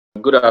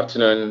Good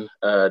afternoon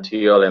to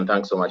you all, and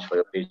thanks so much for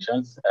your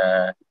patience.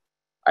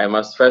 I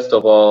must first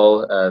of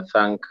all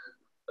thank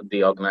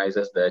the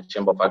organizers, the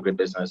Chamber of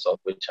Agribusiness, of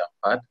which I'm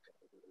part.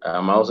 I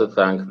also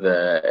thank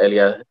the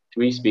earlier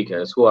three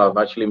speakers who have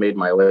actually made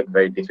my work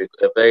very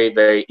difficult,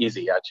 very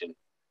easy, actually.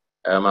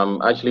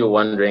 I'm actually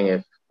wondering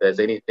if there's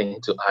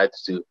anything to add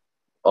to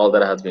all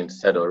that has been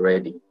said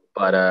already.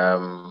 But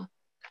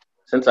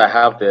since I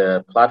have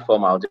the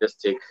platform, I'll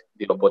just take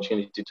the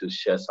opportunity to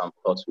share some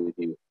thoughts with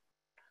you.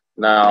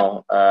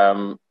 Now,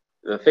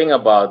 the thing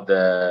about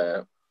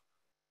the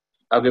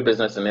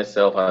agribusiness in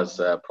itself,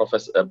 as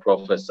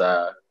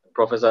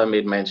Professor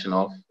made mention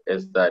of,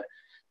 is that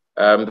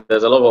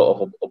there's a lot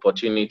of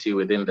opportunity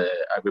within the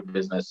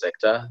agribusiness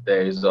sector.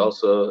 There is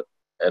also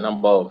a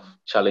number of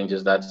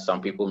challenges that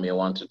some people may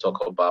want to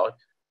talk about.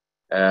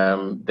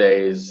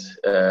 There is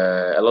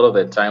a lot of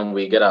the time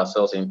we get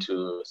ourselves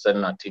into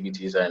certain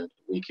activities and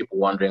we keep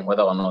wondering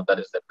whether or not that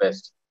is the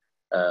best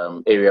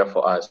area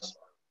for us.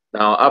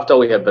 Now, after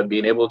we have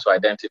been able to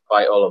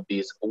identify all of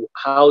these,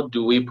 how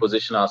do we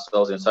position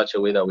ourselves in such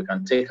a way that we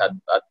can take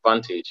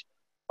advantage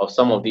of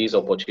some of these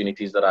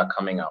opportunities that are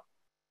coming up?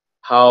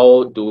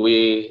 How do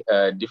we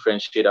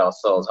differentiate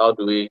ourselves? How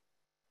do we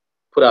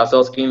put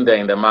ourselves in there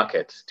in the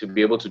market to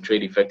be able to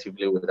trade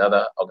effectively with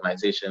other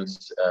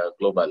organizations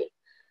globally?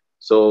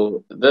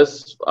 So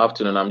this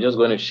afternoon, I'm just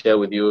going to share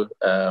with you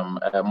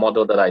a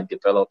model that I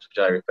developed, which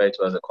I refer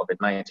to as a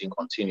COVID-19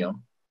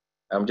 continuum.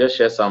 Just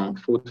share some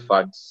food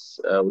facts,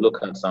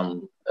 look at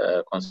some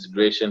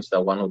considerations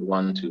that one would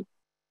want to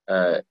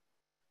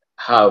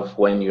have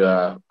when you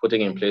are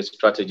putting in place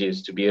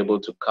strategies to be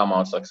able to come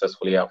out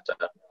successfully after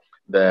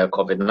the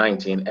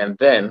COVID-19, and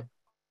then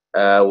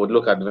would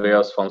look at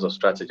various forms of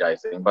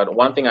strategizing. But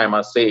one thing I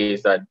must say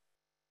is that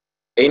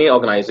any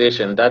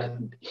organization that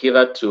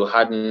hitherto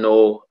had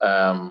no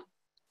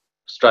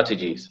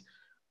strategies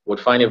would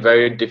find it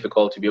very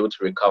difficult to be able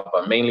to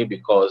recover, mainly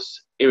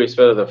because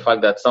irrespective of the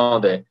fact that some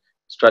of the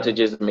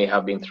strategies may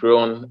have been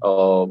thrown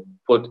or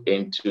put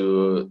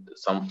into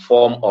some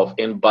form of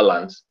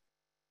imbalance,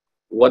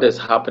 what is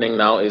happening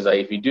now is that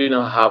if you do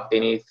not have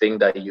anything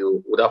that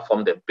you would have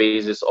formed the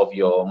basis of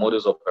your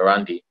modus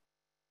operandi,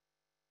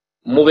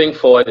 moving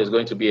forward is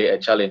going to be a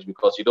challenge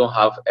because you don't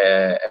have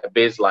a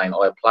baseline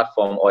or a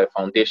platform or a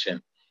foundation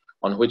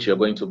on which you're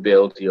going to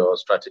build your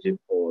strategy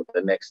for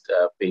the next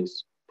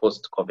phase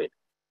post-COVID.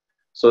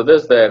 So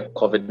this is the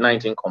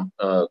COVID-19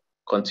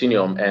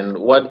 continuum, and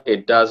what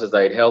it does is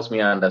that it helps me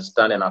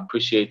understand and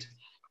appreciate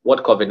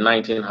what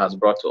COVID-19 has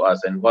brought to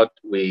us and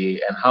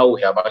how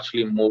we have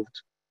actually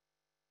moved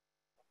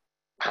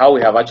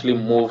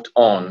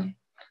on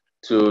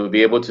to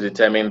be able to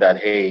determine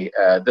that, hey,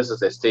 this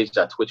is a stage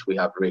at which we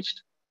have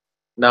reached.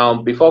 Now,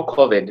 before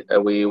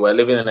COVID, we were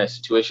living in a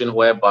situation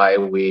whereby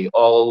we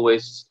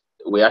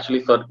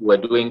actually thought we were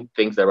doing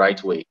things the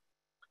right way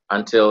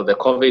until the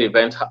COVID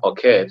event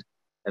occurred.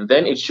 And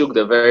then it shook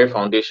the very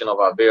foundation of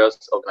our various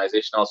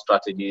organizational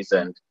strategies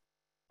and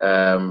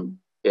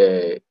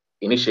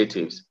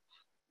initiatives.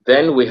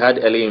 Then we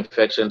had early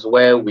infections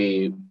where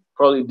we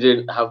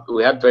probably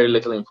had very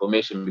little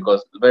information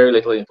because very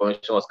little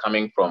information was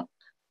coming from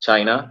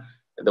China.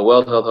 The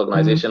World Health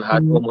Organization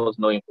had almost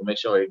no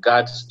information with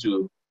regards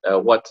to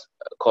what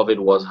COVID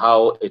was,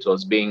 how it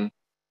was being,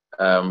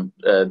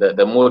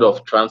 the mode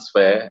of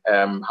transfer,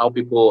 how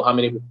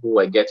many people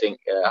were getting,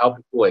 how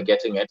people were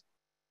getting it,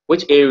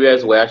 which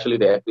areas were actually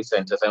the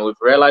epicenters. And we've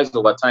realized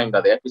over time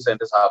that the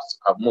epicenters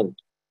have moved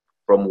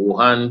from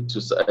Wuhan to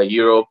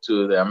Europe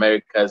to the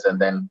Americas. And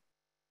then,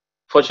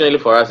 fortunately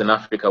for us in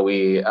Africa,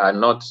 we are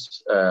not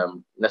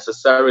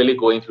necessarily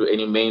going through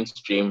any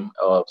mainstream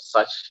of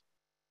such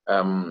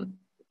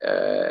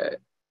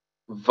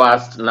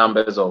vast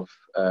numbers of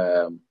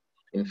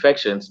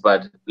infections.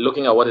 But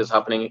looking at what is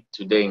happening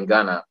today in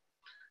Ghana,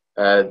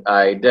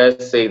 I dare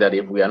say that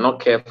if we are not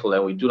careful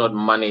and we do not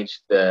manage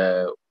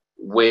the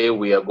way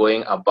we are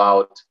going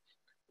about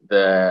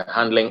the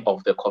handling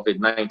of the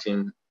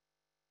COVID-19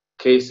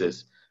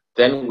 cases,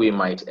 then we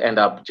might end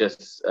up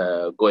just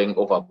going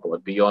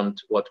overboard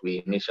beyond what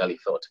we initially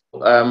thought.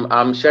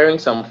 I'm sharing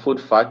some food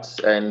facts,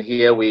 and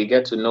here we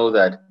get to know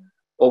that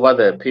over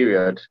the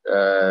period,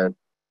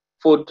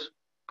 food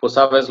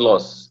post-harvest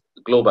loss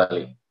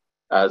globally,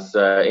 as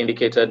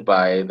indicated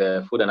by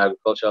the Food and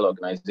Agricultural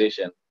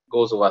Organization,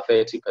 goes over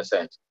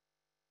 30%.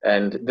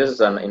 And this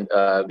is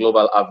a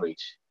global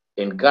average.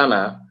 In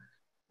Ghana,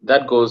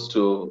 that goes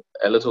to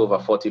a little over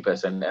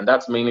 40%. And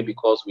that's mainly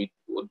because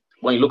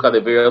when you look at the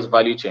various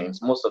value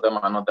chains, most of them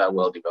are not that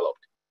well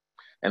developed.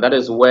 And that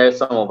is where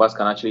some of us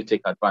can actually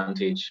take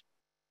advantage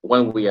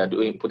when we are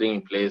putting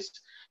in place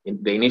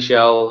the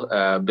initial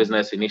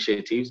business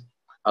initiatives,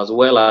 as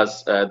well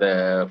as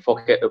the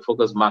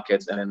focus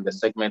markets and then the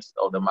segments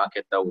of the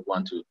market that we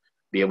want to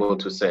be able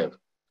to serve.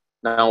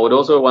 Now, we'd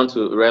also want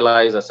to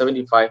realize that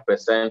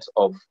 75%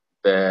 of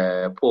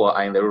the poor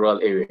are in the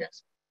rural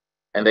areas.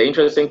 And the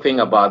interesting thing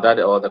about that,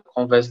 or the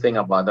converse thing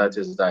about that,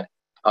 is that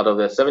out of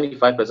the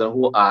 75%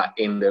 who are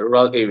in the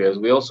rural areas,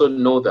 we also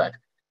know that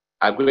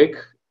agric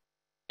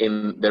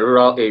in the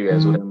rural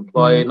areas would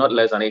employ not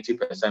less than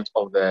 80%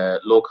 of the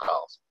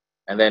locals.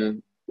 And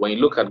then when you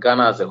look at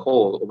Ghana as a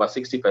whole, over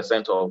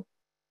 60% of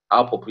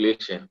our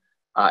population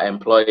are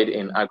employed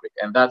in agri.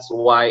 And that's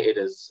why it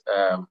is,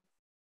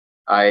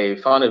 I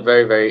found it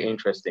very, very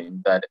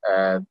interesting that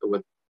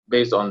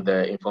based on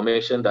the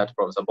information that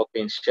Professor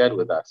Bokpin shared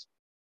with us,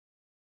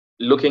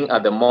 looking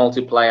at the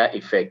multiplier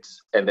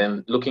effects and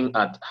then looking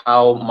at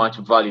how much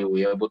value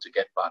we are able to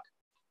get back.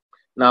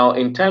 Now,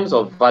 in terms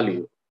of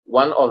value,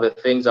 one of the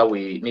things that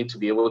we need to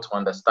be able to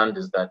understand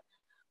is that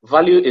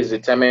value is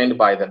determined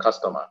by the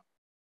customer.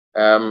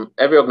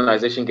 Every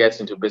organization gets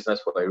into business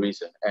for a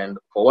reason, and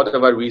for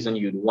whatever reason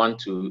you'd want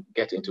to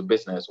get into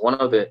business, one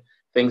of the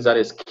things that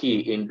is key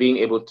in being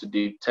able to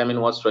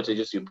determine what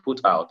strategies you put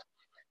out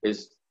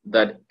is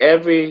that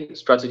every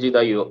strategy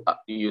that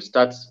you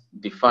start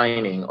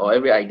defining, or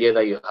every idea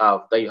that you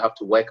have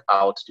to work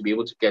out to be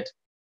able to get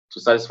to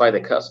satisfy the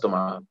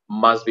customer,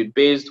 must be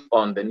based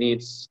on the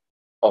needs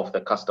of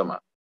the customer.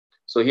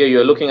 So here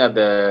you're looking at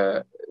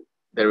the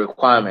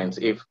requirements.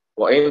 If,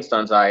 for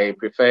instance, I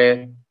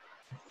prefer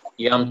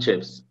yam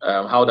chips,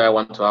 how do I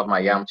want to have my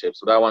yam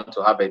chips? Would I want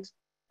to have it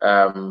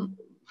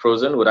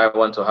frozen? Would I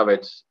want to have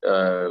it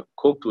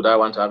cooked? Would I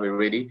want to have it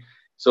ready?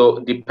 So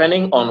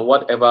depending on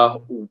whatever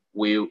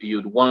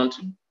you'd want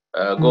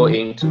to go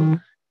into,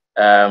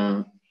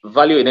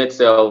 value in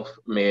itself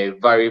may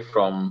vary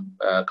from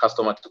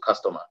customer to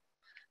customer.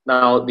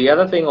 Now, the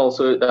other thing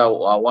also that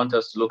I want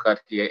us to look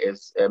at here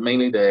is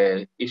mainly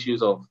the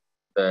issues of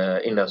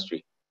the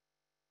industry.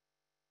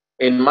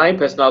 In my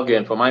personal view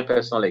and from my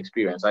personal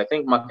experience, I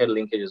think market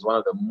linkage is one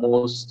of the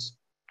most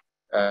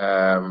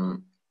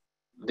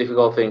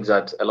difficult things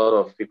that a lot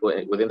of people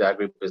within the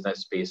agribusiness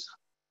space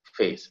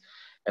face.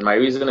 And my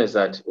reason is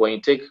that when you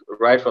take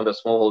right from the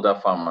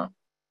smallholder farmer,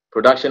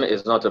 production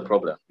is not a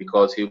problem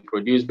because he'll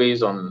produce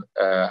based on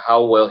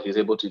how well he's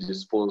able to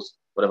dispose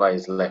whatever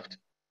is left.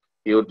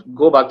 He would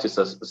go back to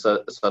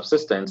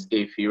subsistence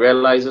if he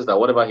realizes that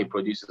whatever he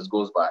produces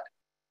goes bad.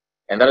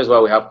 And that is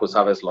why we have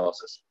post-harvest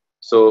losses.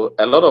 So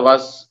a lot of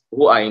us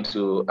who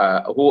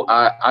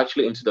are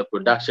actually into the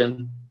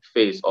production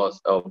phase or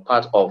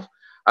part of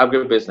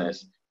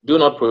agribusiness do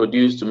not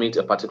produce to meet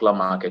a particular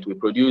market. We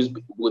produce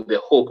with the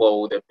hope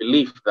or with the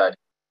belief that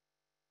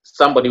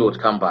somebody would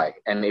come by.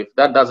 And if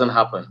that doesn't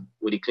happen,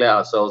 we declare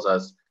ourselves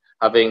as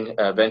having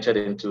ventured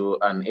into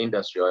an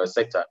industry or a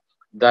sector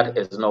that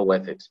is not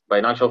worth it. But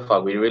in actual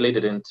fact, we really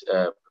didn't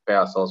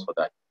prepare ourselves for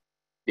that.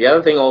 The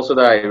other thing also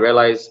that I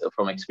realized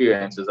from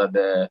experience is that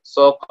the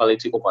soil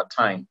quality over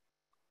time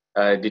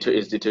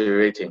is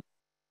deteriorating,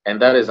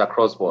 and that is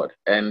across board.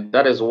 And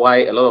that is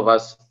why a lot of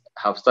us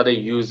have started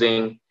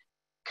using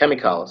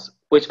chemicals,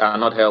 which are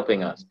not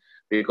helping us,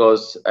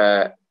 because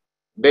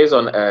based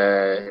on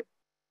a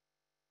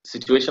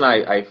situation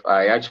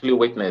I actually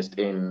witnessed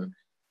in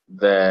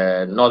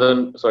the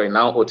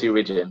now OT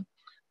region,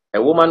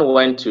 a woman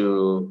went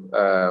to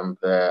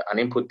an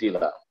input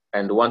dealer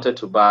and wanted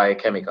to buy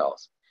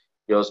chemicals.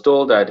 She was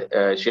told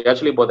that she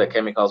actually bought the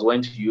chemicals,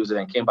 went to use it,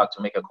 and came back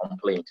to make a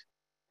complaint.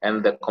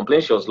 And the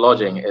complaint she was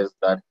lodging is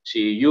that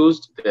she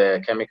used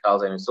the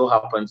chemicals, and it so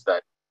happens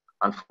that,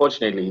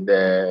 unfortunately,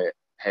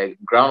 her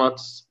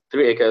groundnuts,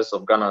 3 acres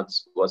of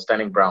groundnuts, was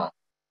turning brown.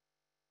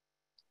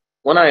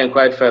 When I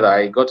inquired further,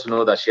 I got to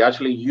know that she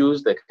actually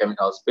used the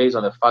chemicals based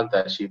on the fact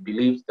that she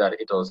believed that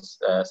it was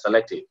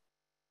selective.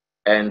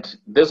 And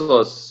this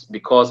was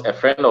because a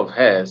friend of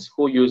hers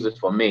who used it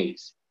for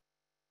maize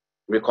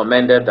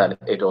recommended that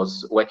it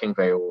was working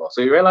very well.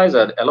 So you realize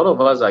that a lot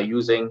of us are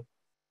using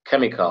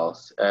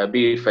chemicals,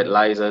 be it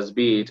fertilizers,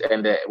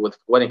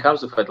 when it comes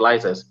to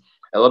fertilizers,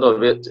 a lot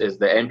of it is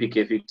the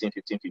NPK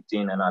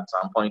 15-15-15, and at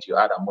some point you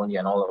add ammonia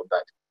and all of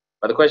that.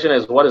 But the question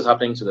is, what is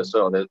happening to the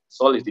soil? The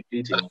soil is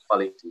depleting in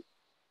quality.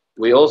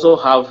 We also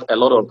have a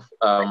lot of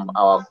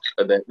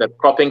the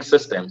cropping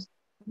systems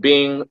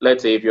being,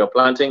 let's say, if you're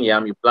planting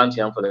yam, you plant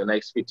yam for the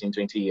next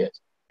 15-20 years,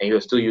 and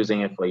you're still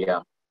using it for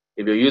yam.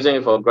 If you're using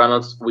it for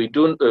granules, you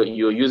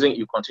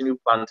continue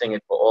planting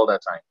it for all that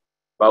time.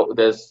 But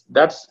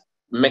that's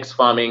mixed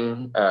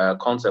farming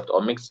concept,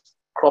 or mixed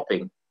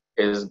cropping,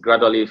 is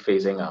gradually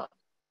phasing out.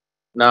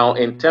 Now,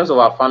 in terms of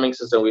our farming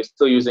system, we're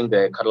still using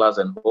the cutlass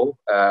and hoe.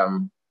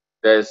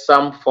 There's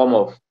some form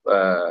of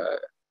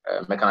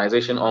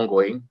mechanization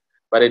ongoing,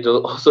 but it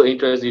will also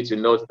interest you to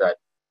note that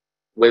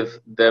with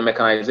the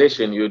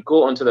mechanization, you'd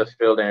go onto the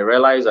field and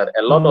realize that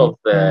a lot of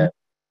the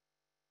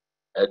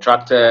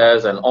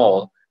tractors and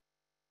all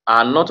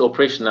are not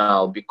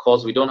operational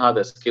because we don't have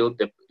the skill.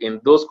 In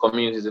those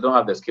communities, they don't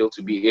have the skill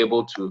to be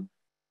able to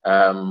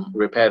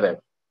repair them.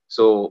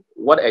 So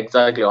what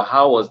exactly, or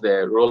how was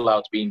the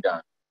rollout being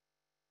done?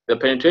 The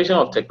penetration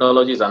of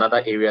technology is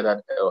another area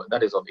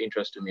that is of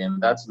interest to me,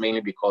 and that's mainly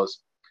because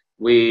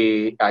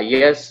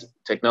yes,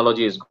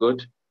 technology is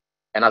good,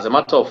 and as a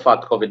matter of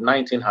fact,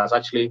 COVID-19 has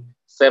actually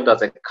served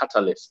as a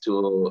catalyst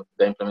to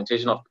the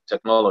implementation of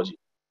technology,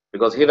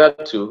 because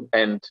hitherto,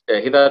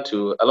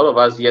 a lot of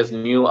us, yes,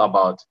 knew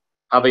about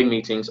having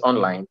meetings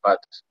online, but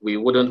we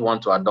wouldn't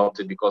want to adopt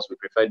it because we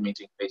preferred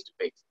meeting face to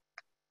face.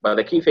 But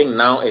the key thing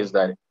now is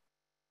that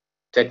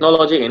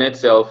technology in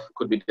itself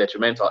could be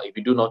detrimental if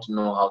you do not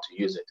know how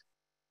to use it.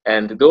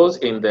 And those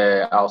in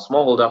our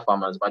smallholder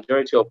farmers,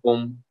 majority of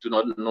whom do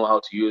not know how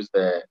to use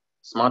the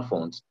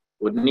smartphones,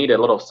 would need a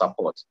lot of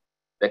support.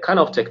 The kind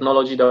of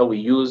technology that we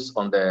use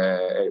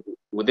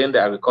within the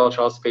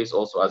agricultural space,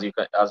 also, as you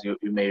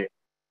may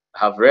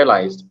have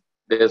realized,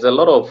 there's a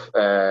lot of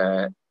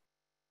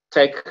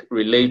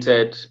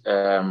tech-related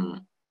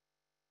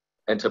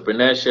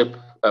entrepreneurship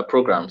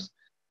programs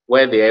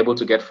where they're able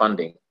to get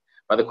funding.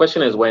 But the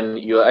question is, when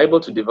you're able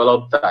to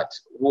develop that,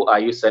 who are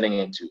you selling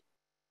it to?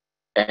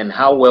 And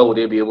how well would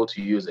they be able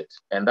to use it?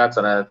 And that's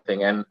another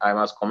thing. And I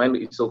must commend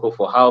Isoko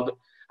for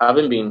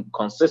having been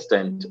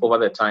consistent over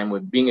the time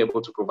with being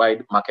able to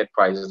provide market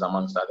prices,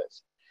 amongst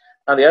others.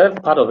 And the other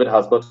part of it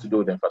has got to do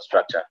with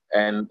infrastructure.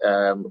 And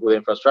with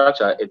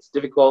infrastructure, it's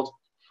difficult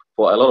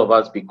for a lot of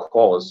us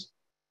because,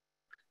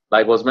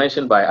 like was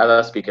mentioned by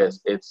other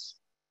speakers, it's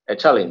a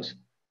challenge.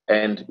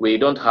 And we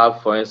don't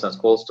have, for instance,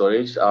 cold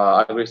storage.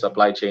 Our agri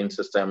supply chain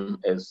system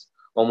is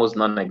almost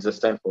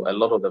non-existent for a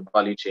lot of the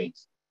value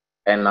chains.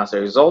 And as a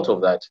result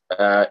of that,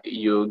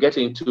 you get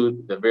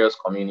into the various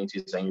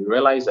communities and you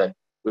realize that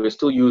we're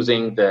still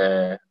using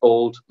the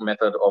old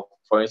method of,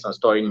 for instance,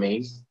 storing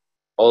maize,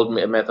 old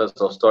methods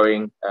of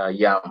storing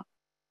yam.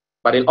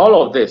 But in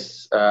all of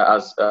this,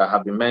 as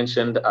have been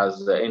mentioned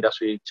as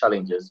industry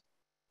challenges,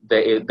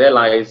 there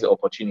lies the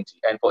opportunity.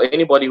 And for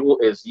anybody who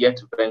is yet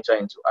to venture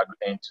into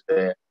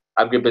the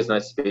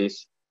agribusiness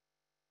space,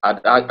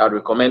 I'd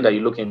recommend that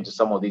you look into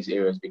some of these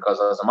areas, because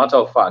as a matter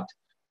of fact,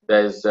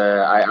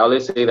 I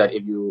always say that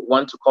if you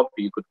want to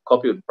copy, you could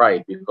copy with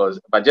pride,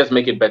 but just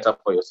make it better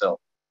for yourself.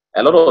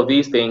 A lot of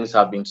these things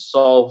have been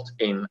solved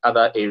in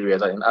other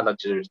areas and in other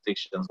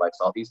jurisdictions like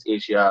Southeast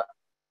Asia,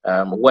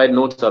 where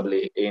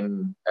notably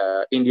in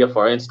India,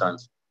 for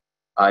instance,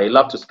 I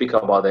love to speak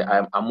about the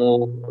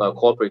Amul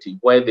cooperative,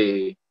 where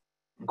they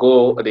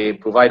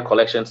provide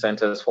collection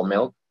centers for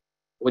milk,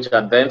 which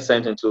are then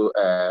sent into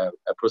a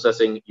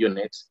processing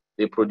unit.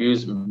 They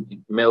produce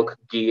milk,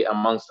 ghee,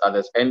 amongst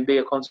others, and they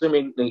are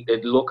consuming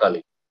it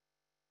locally.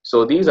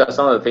 So these are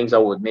some of the things that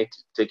we would need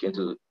to take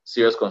into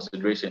serious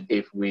consideration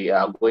if we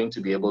are going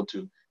to be able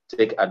to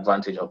take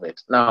advantage of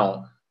it.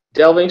 Now,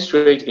 delving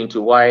straight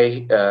into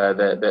why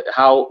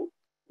how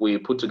we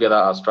put together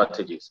our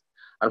strategies.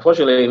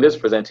 Unfortunately, in this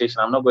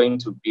presentation, I'm not going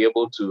to be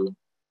able to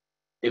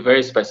be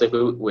very specific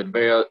with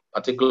very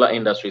particular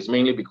industries,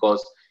 mainly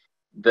because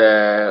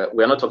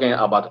we're not talking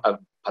about a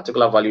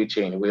particular value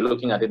chain. We're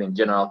looking at it in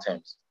general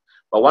terms.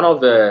 But one of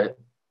the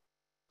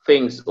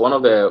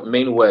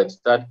main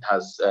words that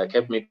has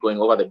kept me going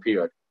over the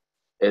period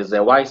is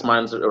a wise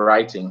man's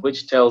writing,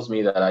 which tells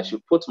me that I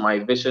should put my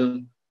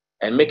vision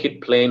and make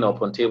it plain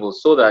upon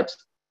tables so that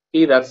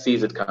he that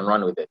sees it can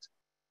run with it.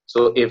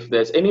 So if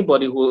there's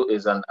anybody who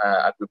is an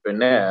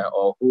entrepreneur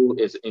or who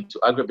is into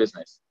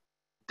agribusiness,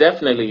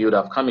 definitely you'd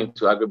have come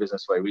into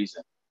agribusiness for a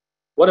reason.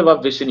 Whatever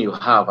vision you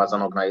have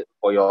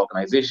for your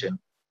organization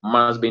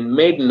must be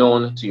made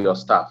known to your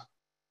staff.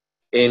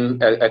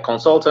 In a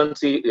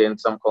consultancy, in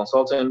some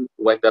consulting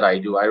work that I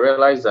do, I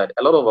realize that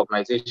a lot of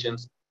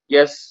organizations,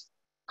 yes,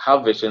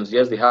 have visions,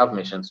 yes, they have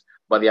missions,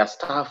 but their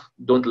staff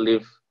don't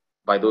live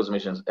by those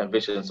missions and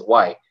visions.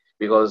 Why?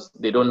 Because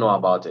they don't know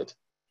about it.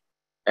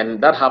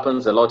 And that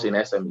happens a lot in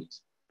SMEs.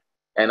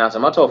 And as a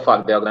matter of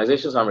fact, the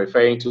organizations I'm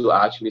referring to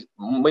are actually,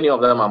 many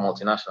of them are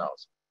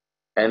multinationals.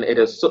 And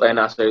and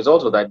as a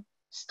result of that,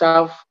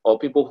 staff or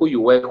people who you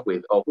work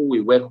with or who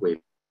we work with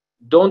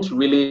don't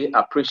really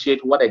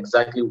appreciate what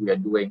exactly we are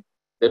doing.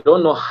 They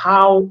don't know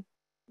how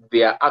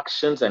their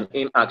actions and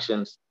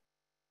inactions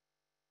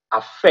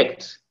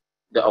affect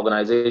the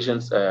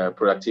organization's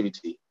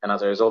productivity and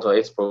as a result of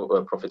its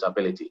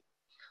profitability.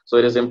 So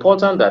it is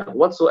important that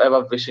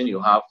whatsoever vision you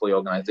have for your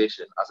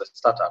organization as a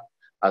startup,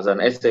 as an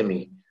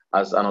SME,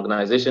 as an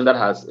organization that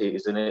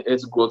is in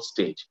its growth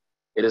stage,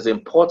 it is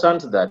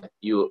important that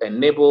you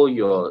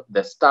enable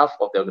the staff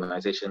of the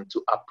organization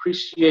to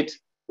appreciate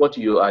what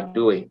you are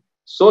doing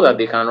so that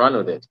they can run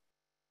with it.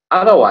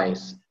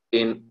 Otherwise,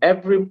 at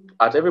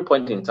every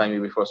point in time,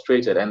 you'll be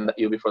frustrated, and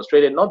you'll be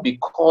frustrated not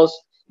because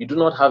you do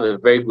not have a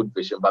very good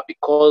vision, but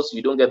because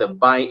you don't get the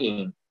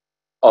buy-in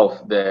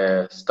of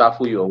the staff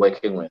who you're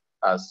working with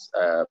as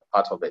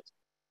part of it.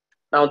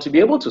 Now, to be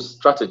able to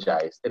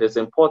strategize, it is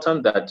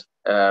important that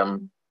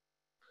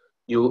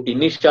you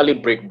initially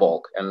break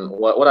bulk. And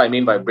what I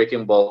mean by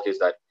breaking bulk is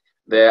that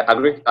the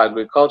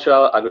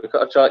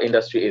agricultural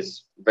industry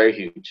is very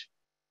huge.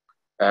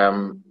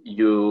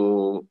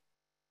 You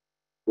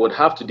would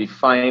have to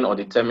define or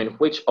determine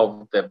which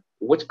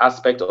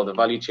aspect of the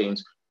value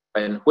chains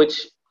and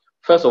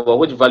first of all,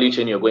 which value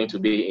chain you're going to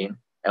be in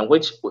and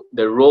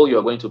the role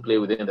you're going to play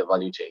within the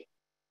value chain.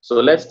 So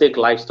let's take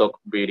livestock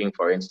breeding,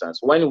 for instance.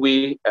 When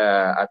we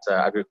at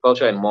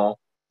Agriculture and More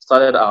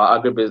started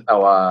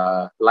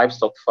our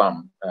livestock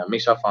farm,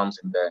 Misha Farms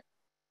in the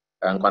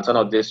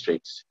Kwantano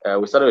district,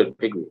 we started with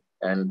piggery,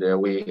 and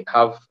we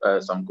have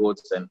some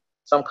goats and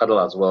some cattle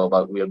as well,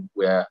 but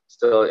we are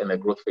still in a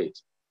growth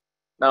phase.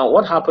 Now,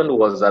 what happened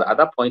was that at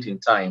that point in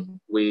time,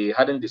 we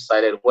hadn't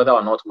decided whether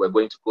or not we were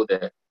going to go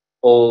the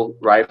whole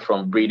right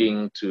from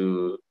breeding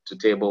to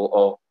table,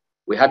 or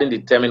we hadn't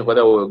determined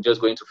whether we were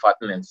just going to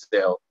fatten and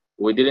sell.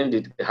 We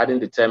hadn't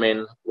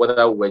determined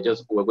whether we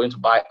were going to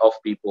buy off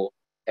people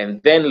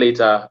and then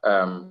later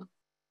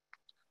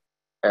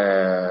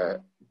uh,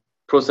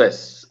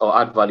 process or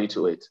add value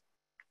to it.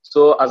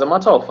 So as a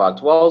matter of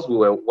fact, whilst we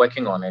were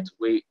working on it,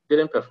 we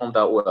didn't perform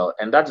that well.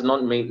 And that's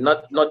not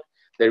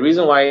the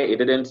reason why it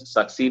didn't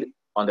succeed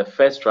on the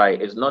first try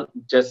is not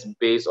just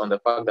based on the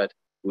fact that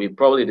we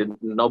probably did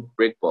not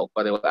break bulk,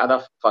 but there were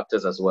other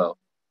factors as well.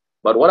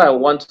 But what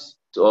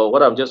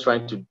what I'm just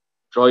trying to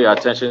draw your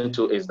attention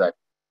to is that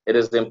it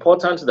is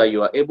important that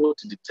you are able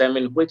to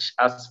determine which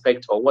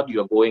aspect or what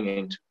you're going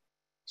into.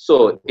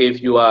 So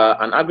if you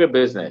are an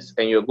agribusiness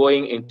and you're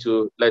going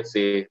into, let's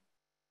say,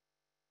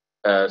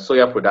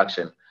 soya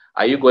production,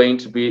 are you going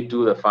to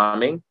do the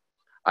farming?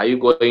 Are you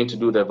going to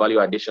do the value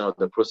addition of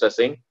the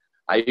processing?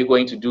 Are you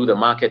going to do the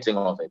marketing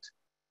of it?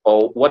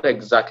 Or what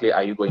exactly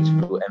are you going to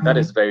do? And that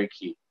is very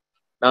key.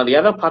 Now, the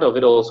other part of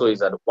it also is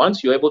that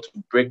once you're able to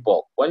break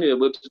bulk, when you're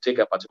able to take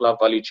a particular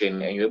value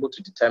chain and you're able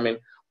to determine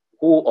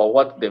who or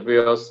what the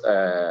various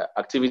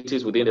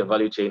activities within the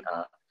value chain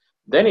are,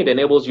 then it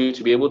enables you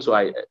to be able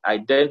to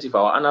identify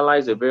or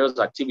analyze the various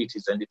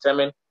activities and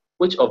determine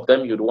which of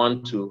them you'd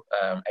want to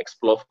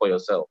explore for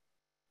yourself.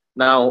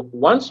 Now,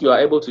 once you are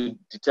able to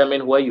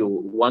determine where you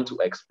want to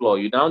explore,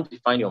 you now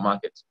define your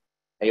market.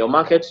 And your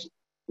market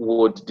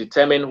would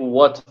determine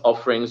what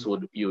offerings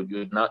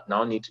you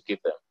now need to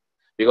give them.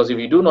 Because if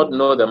you do not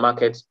know the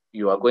market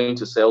you are going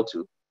to sell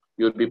to,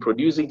 you'd be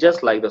producing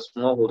just like the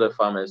smallholder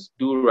farmers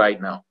do right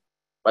now.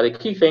 But the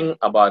key thing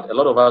about a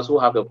lot of us who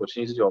have the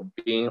opportunity of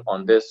being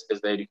on this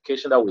is the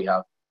education that we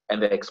have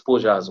and the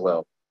exposure as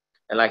well.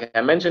 And like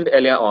I mentioned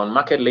earlier on,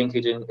 market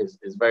linkaging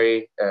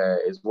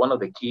is one of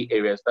the key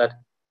areas that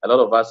a lot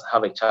of us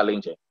have a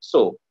challenge in.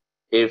 So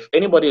if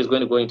anybody is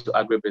going to go into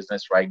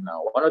agribusiness right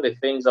now, one of the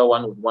things that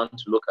one would want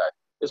to look at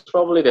is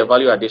probably the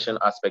value addition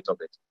aspect of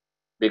it.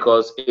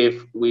 Because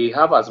if we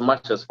have as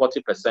much as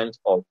 40%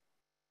 of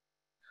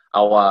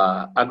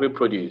our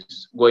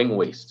agri-produce going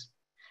waste,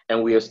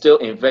 and we are still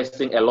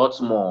investing a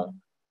lot more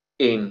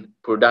in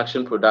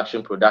production,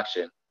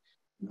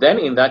 then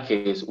in that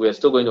case, we are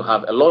still going to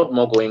have a lot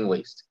more going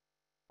waste,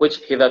 which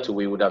hitherto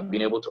we would have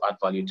been able to add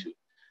value to.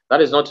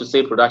 That is not to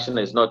say production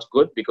is not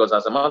good, because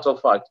as a matter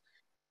of fact,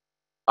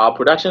 our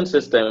production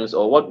systems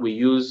or what we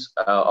use,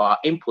 our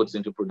inputs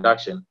into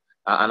production,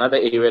 another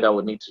area that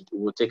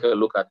we'll take a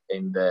look at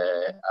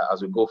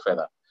as we go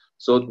further.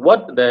 So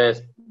what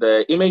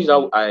the image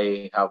that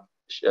I have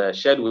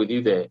shared with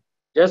you there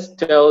just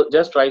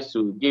tries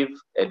to give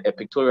a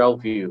pictorial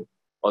view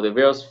of the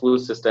various food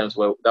systems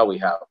that we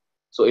have.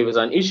 So if it's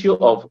an issue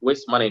of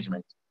waste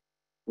management,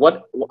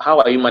 how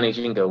are you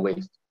managing the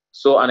waste?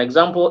 So an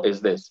example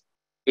is this: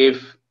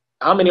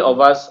 how many of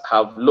us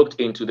have looked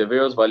into the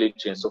various value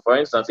chains? So for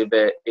instance,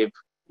 if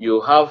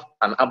you have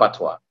an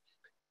abattoir,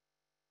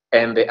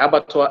 and the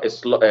abattoir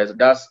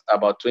does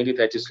about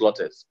 20-30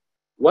 slaughters,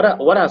 what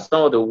are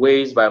some of the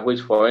ways by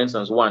which, for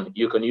instance, one,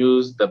 you can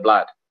use the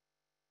blood?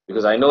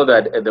 Because I know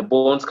that the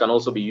bones can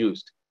also be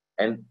used.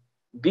 And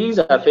these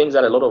are things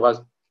that a lot of us,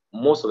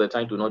 most of the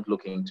time, do not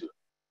look into.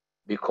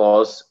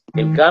 Because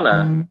in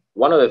Ghana,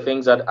 one of the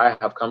things that I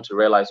have come to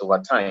realize over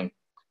time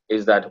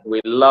is that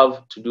we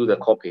love to do the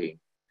copying.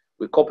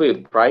 We copy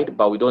with pride,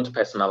 but we don't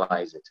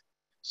personalize it.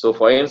 So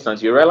for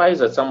instance, you realize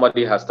that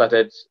somebody has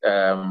started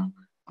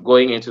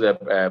going into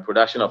the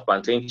production of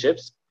plantain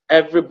chips.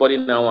 Everybody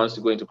now wants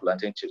to go into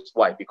plantain chips.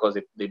 Why? Because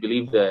they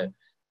believe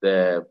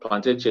the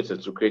plantain chips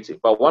is lucrative.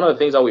 But one of the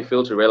things that we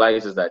fail to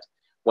realize is that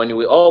when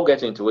we all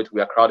get into it,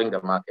 we are crowding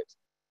the market.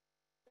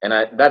 And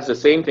that's the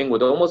same thing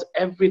with almost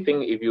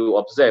everything. If you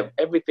observe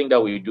everything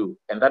that we do,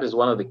 and that is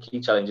one of the key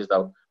challenges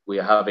that we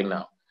are having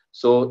now.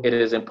 So it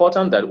is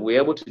important that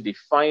we're able to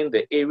define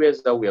the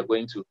areas that we are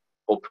going to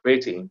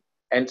operate in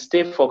and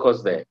stay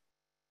focused there.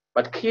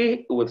 But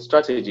key with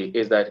strategy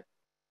is that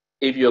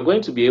if you're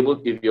going to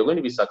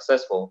be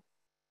successful,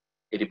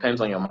 it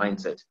depends on your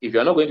mindset. If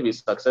you're not going to be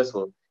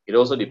successful, it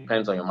also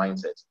depends on your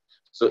mindset.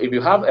 So if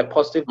you have a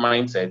positive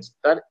mindset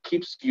that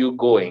keeps you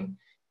going,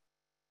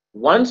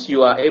 once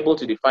you are able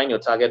to define your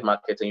target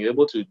market and you're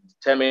able to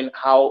determine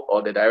how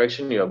or the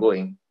direction you're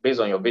going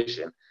based on your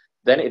vision,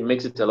 then it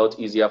makes it a lot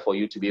easier for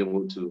you to be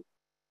able to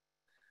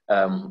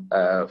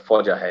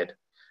forge ahead.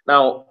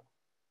 Now,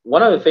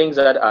 one of the things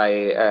that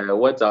I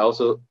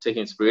also take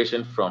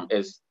inspiration from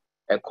is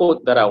a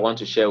quote that I want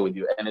to share with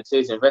you, and it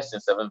says, "Invest in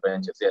 7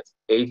 ventures, yes,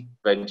 8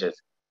 ventures.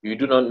 You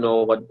do not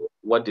know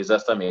what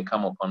disaster may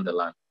come upon the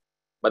land."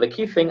 But the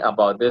key thing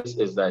about this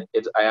is that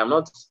I am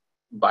not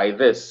by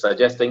this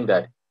suggesting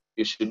that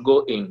you should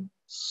go in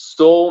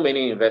so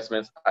many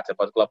investments at a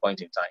particular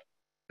point in time,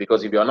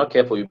 because if you're not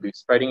careful, you'll be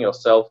spreading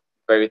yourself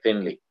very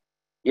thinly.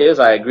 Yes,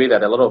 I agree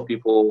that a lot of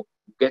people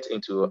get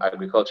into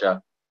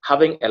agriculture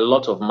having a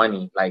lot of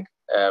money, like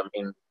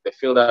in the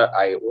field that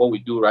what we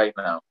do right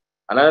now.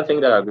 Another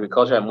thing that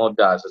agriculture and more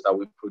does is that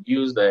we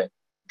produce the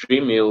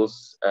Dream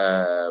Mills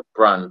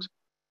brand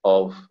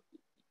of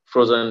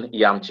frozen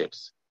yam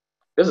chips.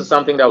 This is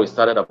something that we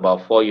started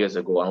about 4 years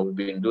ago, and we've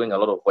been doing a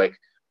lot of work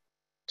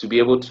to be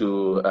able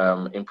to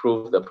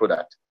improve the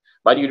product.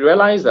 But you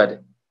realize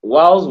that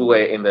whilst we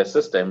were in the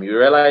system, you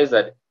realize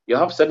that you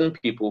have certain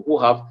people who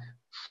have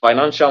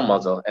financial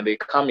muscle and they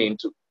come in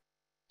to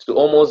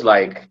almost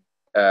like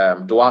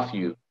dwarf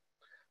you.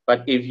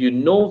 But if you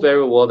know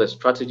very well the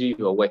strategy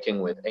you're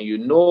working with and you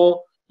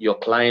know your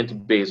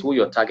client base, who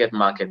your target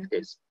market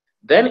is,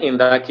 then in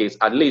that case,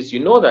 at least you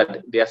know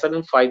that there are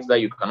certain fights that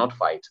you cannot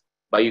fight,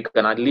 but you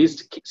can at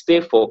least stay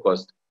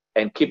focused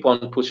and keep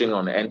on pushing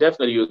on, and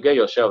definitely you'll get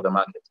your share of the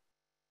market.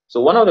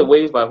 So one of the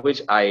ways by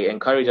which I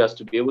encourage us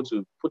to be able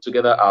to put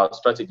together our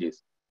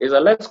strategies is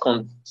that let's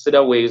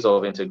consider ways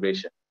of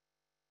integration.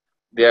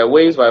 There are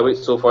ways by which,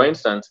 so for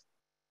instance,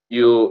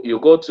 you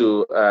go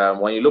to,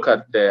 when you look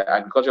at the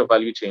agricultural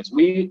value chains,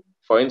 we,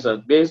 for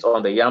instance, based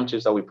on the yam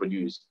chips that we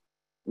produce,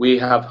 we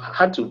have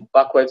had to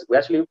backwards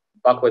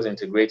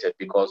integrated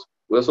because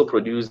we also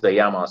produce the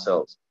yam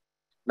ourselves.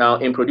 Now,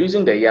 in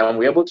producing the yam,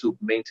 we're able to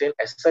maintain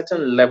a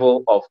certain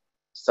level of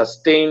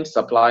sustained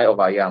supply of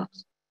our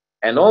yams.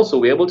 And also,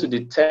 we're able to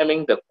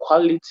determine the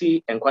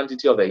quality and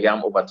quantity of the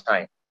yam over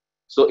time.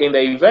 So in the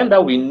event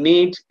that we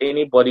need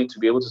anybody to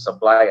be able to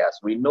supply us,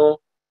 we know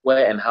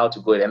where and how to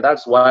go. And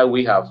that's why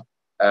we have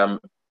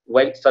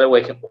started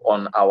working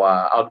on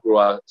our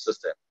outgrower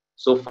system.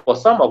 So for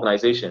some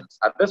organizations,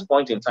 at this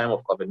point in time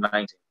of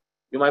COVID-19,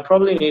 you might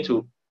probably need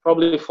to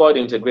forward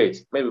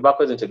integrate, maybe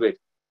backwards integrate,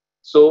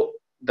 so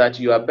that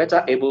you are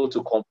better able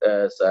to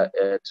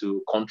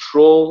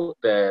control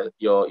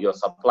your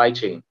supply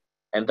chain.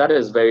 And that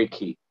is very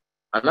key.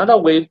 Another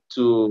way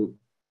to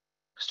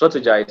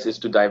strategize is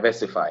to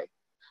diversify.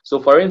 So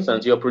for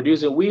instance,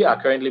 we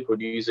are currently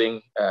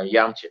producing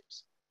yam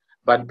chips.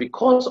 But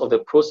because of the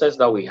process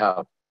that we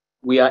have,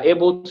 we are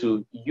able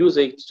to use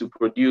it to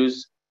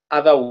produce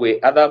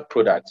other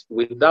products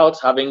without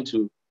having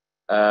to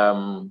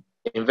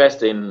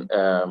invest in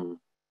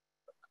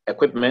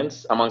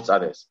equipment, amongst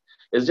others.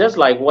 It's just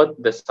like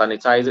what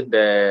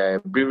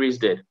the breweries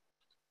did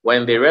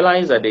when they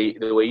realized that they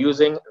were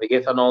using the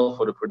ethanol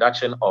for the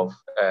production of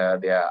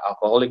their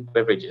alcoholic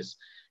beverages,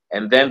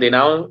 and then they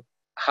now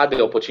had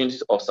the opportunity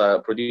of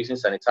producing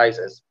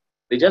sanitizers.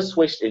 They just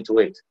switched into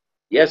it.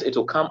 Yes, it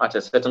will come at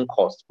a certain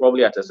cost,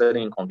 probably at a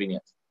certain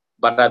inconvenience.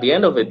 But at the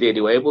end of the day,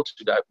 they were able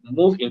to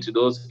move into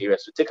those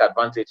areas to take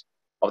advantage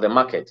of the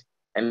market.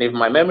 And if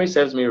my memory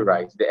serves me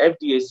right, the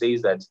FDA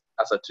says that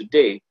as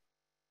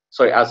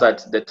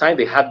at the time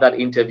they had that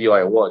interview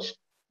I watched,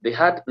 they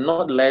had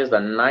not less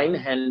than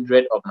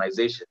 900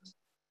 organizations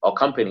or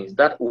companies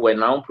that were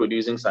now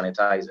producing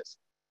sanitizers.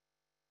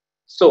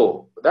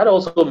 So that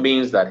also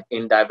means that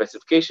in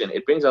diversification,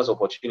 it brings us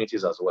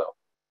opportunities as well.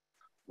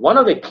 One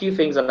of the key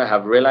things that I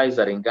have realized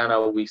that in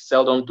Ghana we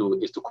seldom do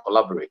is to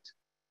collaborate.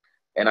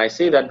 And I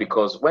say that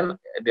because when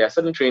there are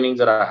certain trainings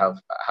that I have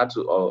had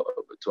to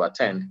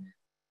attend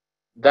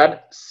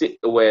that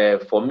were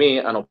for me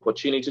an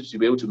opportunity to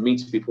be able to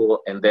meet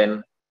people and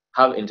then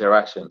have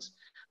interactions.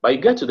 But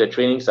you get to the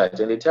training site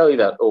and they tell you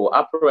that,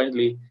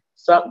 apparently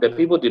the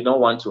people did not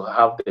want to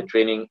have the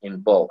training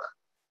in bulk.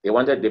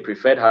 They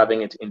preferred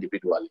having it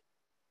individually.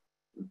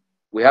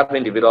 We have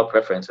individual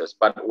preferences,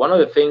 but one of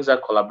the things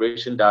that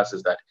collaboration does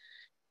is that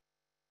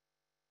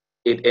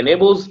it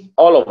enables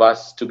all of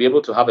us to be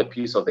able to have a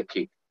piece of the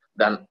cake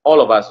than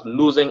all of us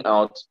losing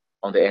out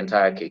on the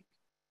entire cake.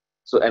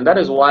 So, and that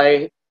is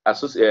why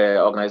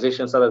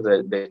organizations such as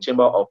the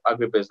Chamber of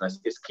Agribusiness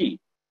is key,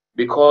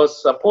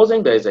 because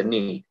supposing there is a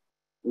need,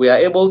 we are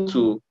able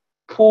to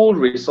pool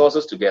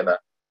resources together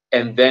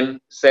and then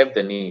serve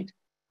the need.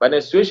 But in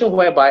a situation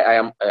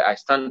whereby I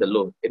stand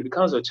alone, it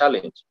becomes a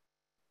challenge.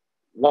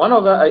 One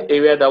other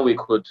area that we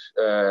could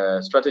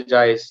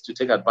strategize to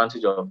take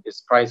advantage of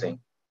is pricing.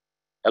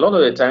 A lot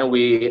of the time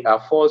we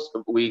are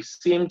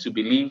made to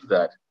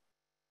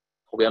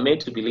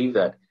believe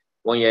that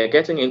when you're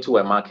getting into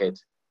a market,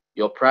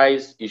 you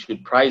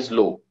should price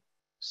low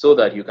so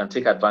that you can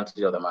take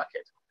advantage of the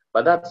market.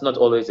 But that's not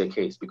always the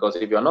case, because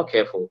if you're not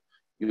careful,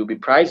 you will be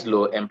priced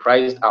low and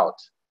priced out.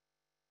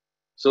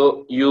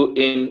 So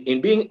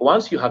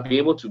once you have been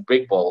able to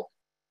break bulk,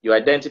 you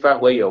identify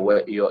where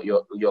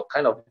your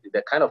kind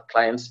of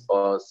clients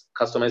or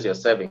customers you're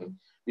serving.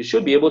 You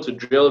should be able to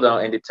drill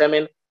down and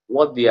determine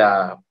what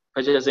their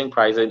purchasing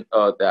pricing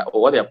or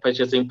what their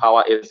purchasing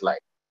power is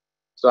like.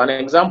 So an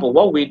example,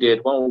 what we did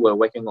when we were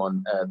working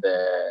on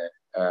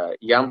the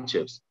yam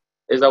chips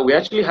is that we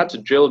actually had to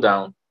drill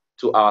down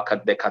to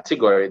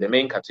the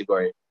main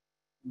category,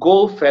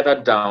 go further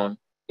down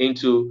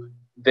into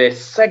the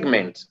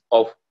segment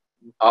of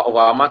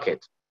our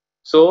market.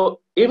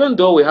 So even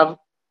though we have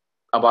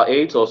about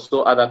 8 or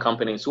so other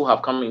companies who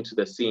have come into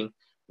the scene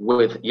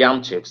with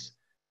yam chips,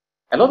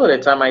 a lot of the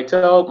time I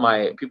tell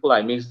my people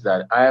I meet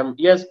that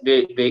yes,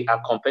 they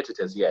are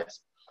competitors,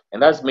 yes.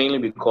 And that's mainly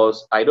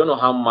because I don't know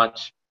how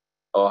much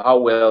or how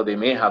well they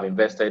may have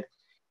invested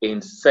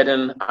in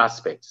certain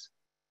aspects.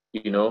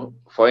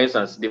 For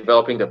instance,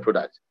 developing the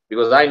product.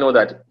 Because I know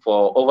that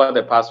for over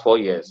the past 4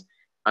 years,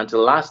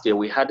 until last year,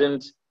 we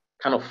hadn't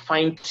kind of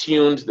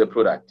fine-tuned the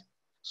product.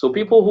 So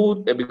people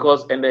who,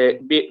 because, and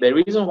the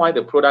reason why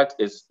the product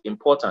is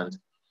important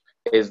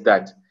is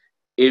that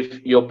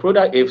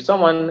if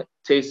someone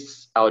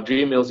tastes our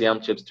Dream Mills yam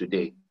chips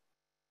today,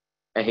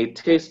 and he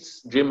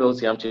tastes Dream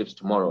Mills yam chips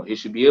tomorrow, he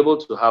should be able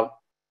to have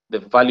the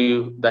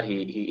value that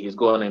he is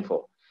going in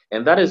for.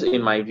 And that is,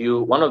 in my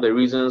view, one of the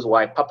reasons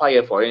why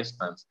Papaya, for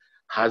instance,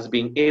 has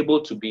been able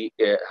to be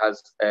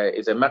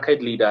is a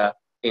market leader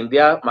in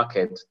their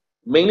market,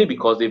 mainly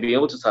because they've been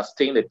able to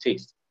sustain the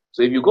taste.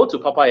 So if you go to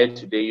Papaya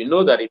today, you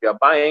know that if you're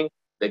buying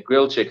the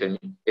grilled chicken,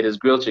 it is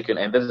grilled chicken,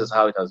 and this is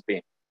how it has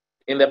been.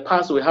 In the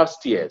past, we have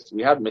Steers,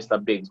 we have Mr.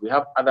 Biggs, we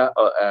have other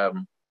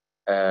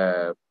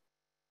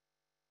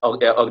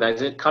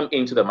organizations come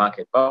into the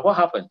market. But what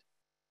happened?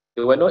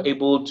 They were not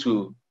able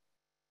to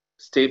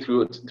stay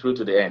through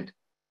to the end.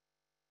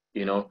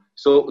 You know,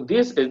 so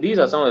these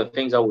are some of the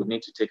things that we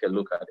need to take a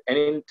look at. And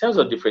in terms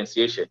of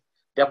differentiation,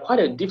 there are quite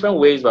a different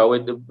ways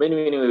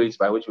many ways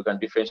by which we can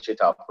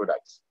differentiate our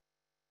products,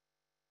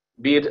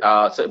 be it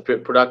our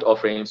product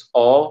offerings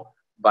or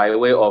by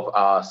way of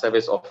our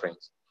service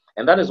offerings.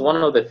 And that is one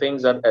of the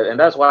things that, and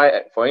that's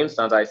why, for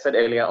instance, I said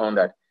earlier on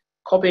that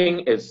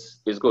copying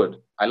is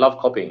good. I love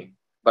copying,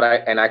 but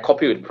I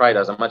copy with pride,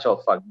 as a matter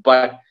of fact.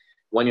 But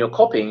when you're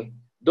copying,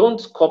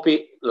 don't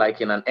copy like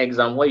in an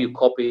exam where you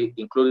copy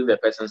including the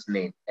person's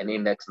name and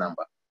index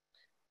number.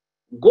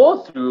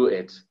 Go through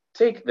it,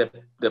 take the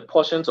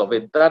portions of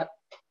it that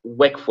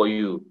work for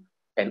you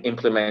and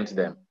implement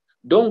them.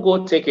 Don't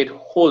go take it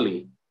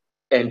wholly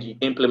and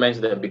implement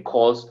them,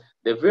 because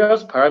the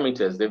various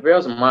parameters, the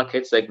various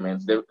market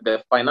segments,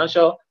 the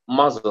financial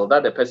muscle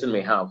that the person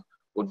may have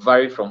would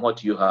vary from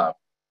what you have.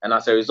 And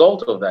as a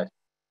result of that,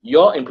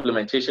 your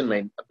implementation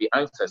may be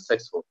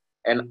unsuccessful.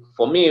 And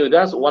for me,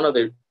 that's one of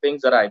the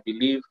things that I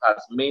believe has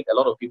made a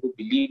lot of people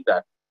believe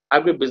that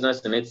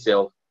agribusiness in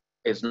itself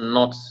is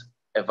not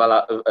a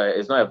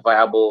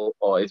viable,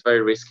 or it's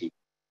very risky.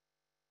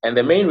 And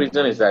the main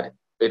reason is that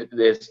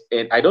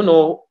I don't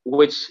know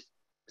which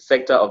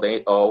sector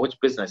or which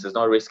business is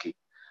not risky.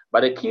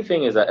 But the key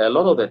thing is that a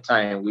lot of the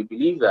time we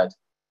believe that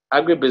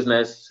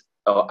agribusiness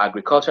or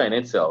agriculture in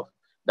itself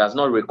does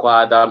not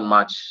require that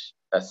much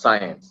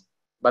science.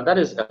 But that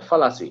is a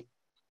fallacy,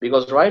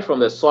 because right from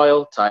the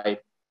soil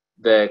type,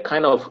 the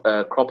kind of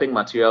cropping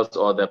materials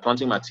or the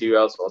planting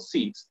materials or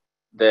seeds,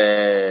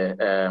 the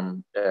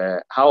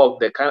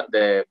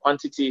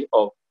quantity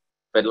of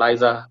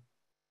fertilizer,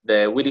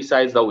 the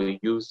weedicides that we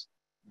use,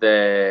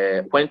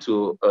 the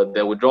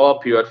withdrawal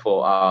period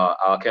for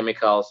our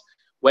chemicals,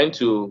 when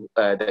to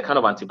the kind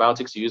of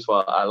antibiotics you use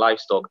for our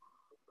livestock,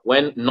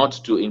 when not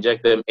to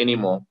inject them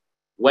anymore,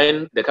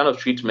 when the kind of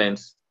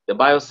treatments, the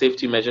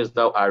biosafety measures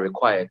that are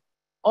required.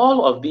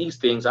 All of these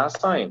things are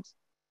science.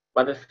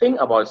 But the thing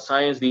about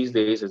science these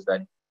days is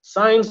that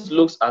science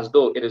looks as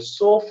though it is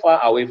so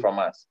far away from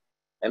us.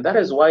 And that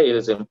is why it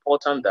is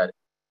important that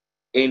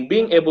in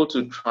being able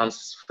to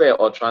transfer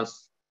or to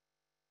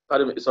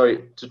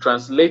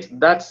translate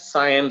that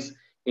science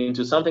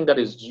into something that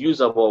is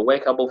usable,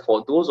 workable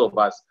for those of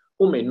us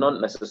who may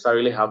not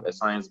necessarily have a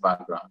science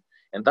background.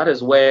 And that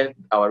is where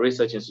our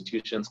research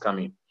institutions come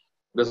in.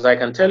 Because I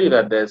can tell you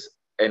that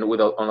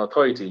on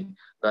authority,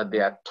 that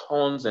there are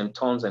tons and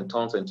tons and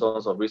tons and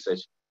tons of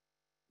research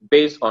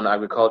based on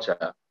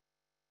agriculture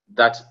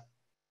that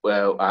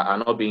are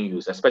not being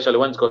used, especially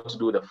when it's got to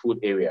do with the food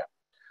area.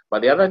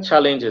 But the other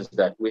challenge is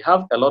that we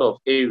have a lot of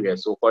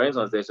areas. So for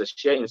instance, there's a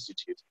Share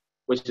Institute,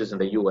 which is in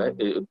the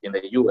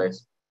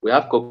US. We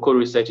have Cocoa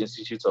Research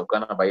Institutes of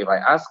Ghana. But if I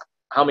ask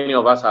how many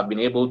of us have been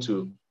able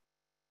to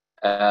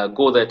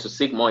go there to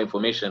seek more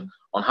information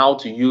on how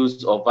to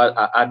use or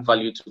add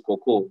value to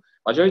cocoa,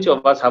 majority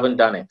of us haven't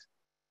done it.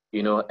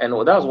 You know, and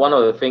that's one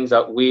of the things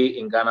that we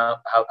in Ghana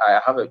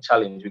have a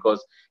challenge,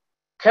 because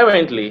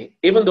currently,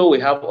 even though we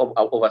have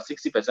over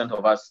 60%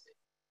 of us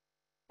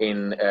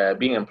in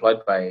being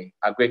employed by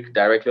Agric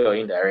directly or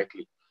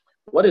indirectly,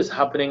 what is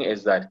happening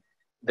is that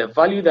the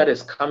value that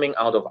is coming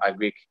out of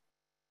Agric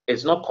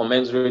is not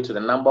commensurate to the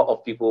number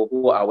of people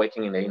who are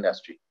working in the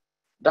industry.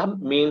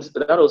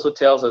 That also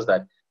tells us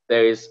that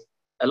there is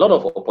a lot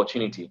of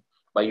opportunity,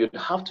 but you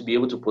have to be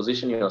able to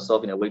position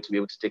yourself in a way to be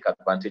able to take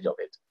advantage of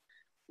it.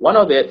 One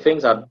of the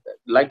things I'd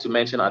like to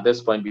mention at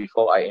this point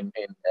before I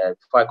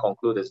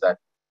conclude is that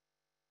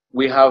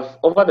we have,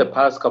 over the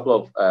past couple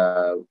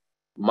of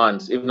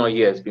months, if not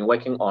years, been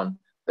working on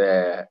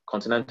the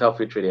continental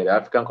free trade area, the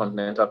African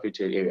continental free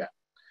trade area.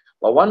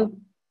 But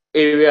one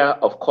area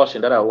of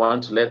caution that I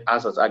want to let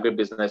us as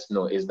agribusiness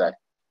know is that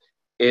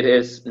it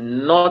is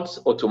not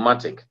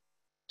automatic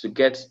to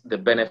get the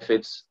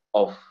benefits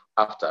of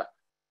AFTA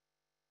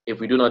if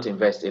we do not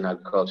invest in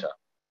agriculture.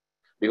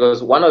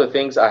 Because one of the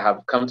things I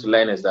have come to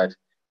learn is that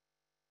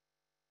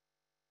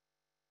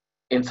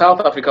in South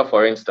Africa,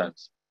 for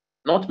instance,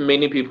 not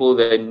many people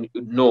then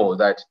know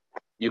that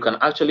you can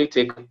actually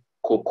take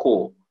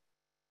cocoa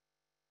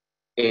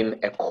in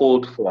a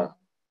cold form.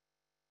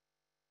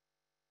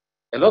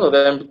 a lot of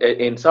them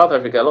in South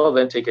Africa, a lot of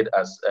them take it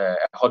as a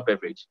hot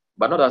beverage,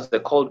 but not as the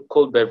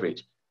cold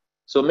beverage.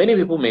 So many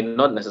people may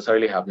not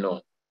necessarily have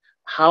known.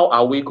 How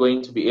are we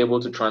going to be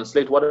able to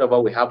translate whatever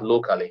we have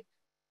locally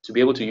to be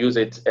able to use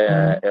it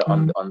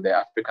on the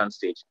African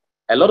stage?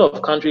 A lot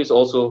of countries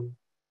also,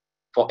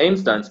 for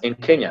instance, in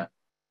Kenya,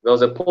 there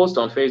was a post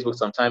on Facebook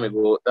some time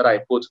ago that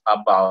I put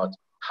about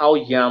how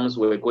yams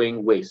were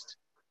going waste.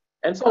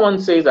 And someone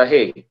says that,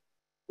 hey,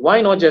 why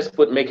not just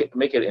make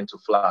it into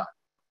flour?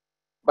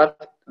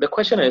 But the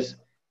question is,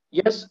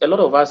 yes, a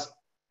lot of us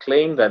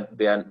claim that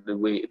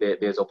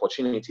there's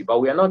opportunity, but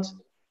we are not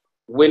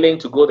willing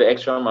to go the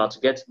extra mile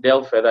to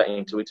delve further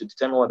into it to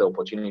determine what the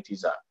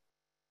opportunities are.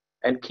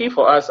 And key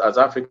for us as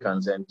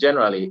Africans and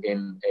generally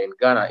in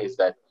Ghana is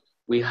that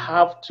we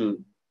have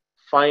to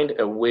find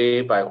a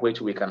way by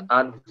which we can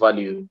add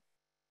value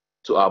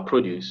to our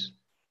produce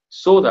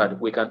so that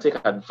we can take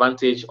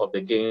advantage of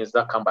the gains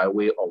that come by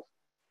way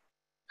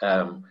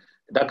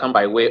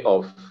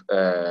of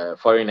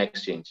foreign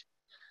exchange.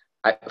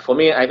 For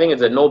me, I think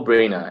it's a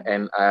no-brainer.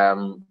 And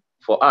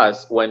for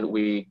us, when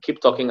we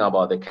keep talking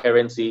about the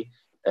currency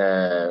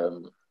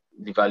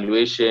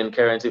devaluation,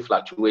 currency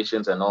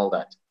fluctuations, and all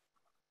that,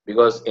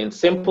 because in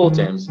simple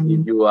terms,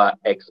 if you are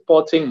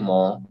exporting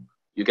more,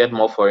 you get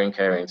more foreign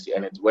currency,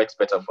 and it works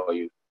better for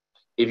you.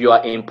 If you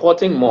are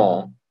importing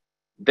more,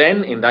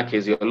 then in that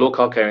case, your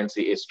local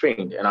currency is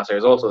strained, and as a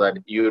result of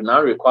that, you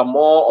now require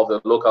more of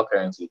the local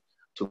currency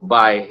to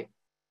buy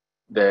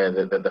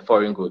the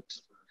foreign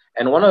goods.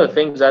 And one of the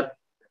things that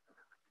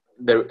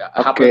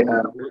happens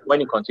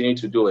when you continue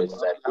to do is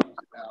that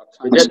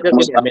just give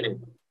me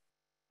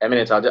a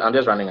minute. I'm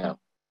just running out.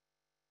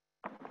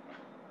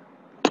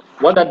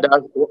 What that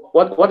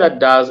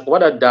does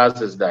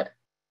is that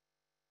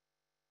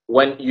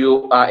when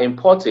you are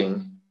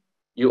importing,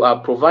 you are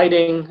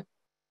providing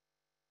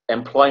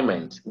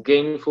employment,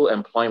 gainful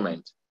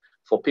employment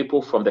for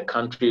people from the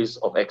countries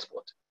of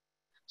export.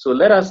 So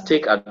let us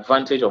take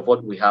advantage of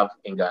what we have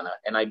in Ghana.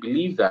 And I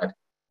believe that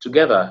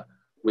together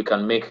we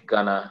can make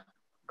Ghana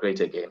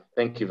great again.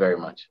 Thank you very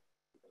much.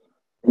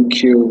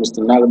 Thank you, Mr.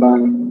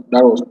 Naliban.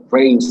 That was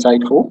very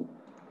insightful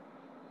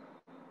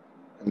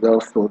and well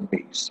thought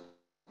based.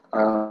 We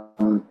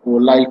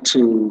would like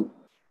to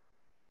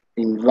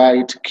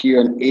invite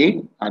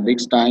Q&A at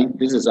this time.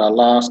 This is our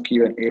last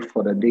Q&A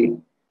for the day.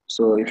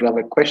 So if you have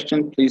a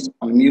question, please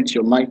unmute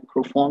your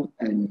microphone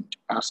and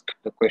ask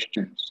the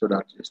question so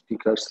that the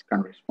speakers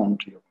can respond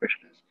to your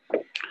questions.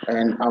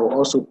 And I will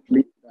also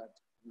plead that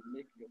you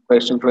make your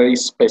question very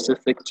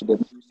specific to the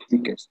two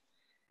speakers.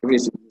 If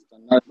it's Mr.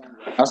 Naliban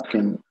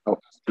asking,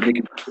 I'll ask to make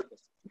it specific.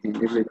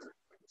 If it's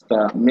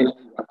Mr. Miller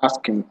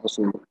asking,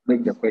 also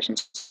make the question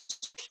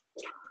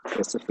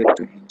specific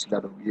to him so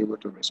that we'll be able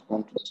to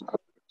respond to it.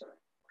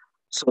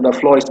 So the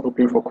floor is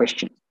open for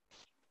questions.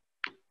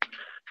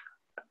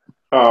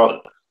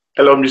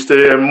 Hello,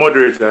 Mr.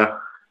 Moderator.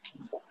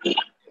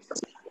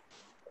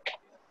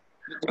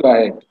 Go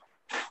ahead.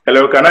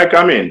 Hello, can I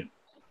come in?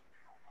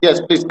 Yes,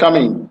 please come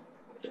in.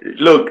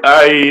 Look,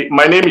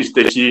 my name is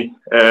Techi.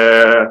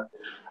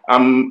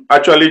 I'm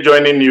actually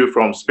joining you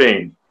from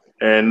Spain,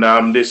 and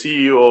I'm the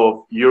CEO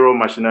of Euro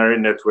Machinery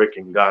Network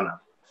in Ghana.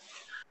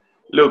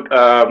 Look,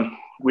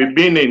 we've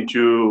been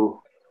into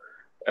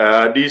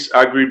this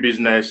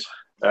agribusiness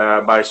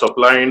by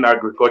supplying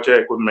agriculture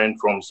equipment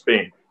from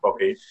Spain,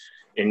 okay,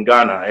 in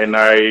Ghana. And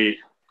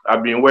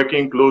I've been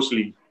working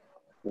closely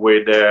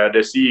with the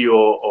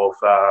CEO of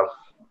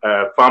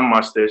Farm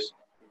Masters,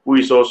 who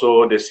is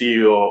also the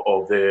CEO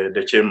of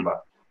the chamber.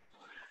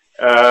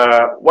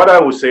 What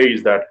I would say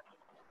is that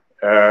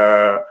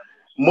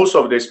most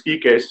of the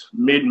speakers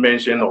made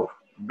mention of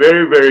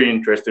very, very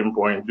interesting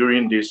points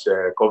during this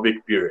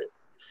COVID period.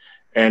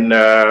 And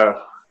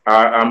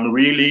I'm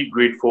really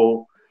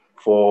grateful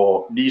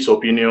for these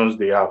opinions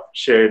they have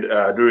shared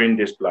during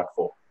this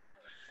platform.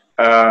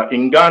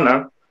 In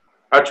Ghana,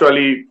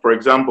 actually, for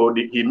example,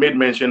 he made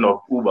mention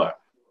of Uber.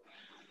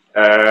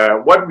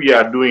 What we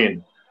are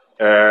doing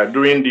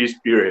during this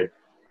period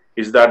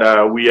is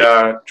that we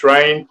are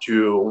trying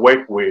to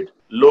work with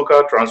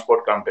local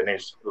transport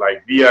companies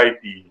like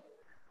VIP,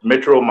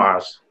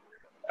 Metromas,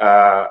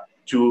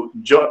 to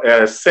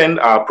send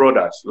our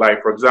products,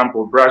 like, for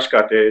example, brush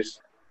cutters,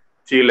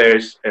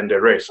 tillers, and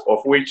the rest,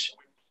 of which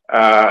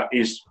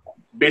is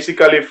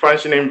basically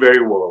functioning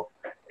very well.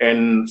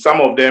 And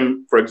some of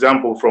them, for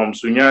example, from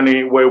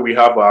Sunyani, where we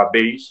have our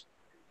base,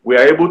 we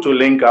are able to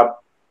link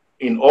up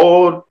in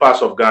all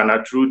parts of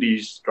Ghana through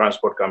these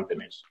transport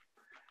companies.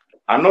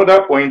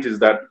 Another point is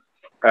that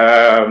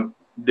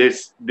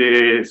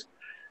the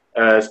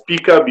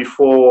speaker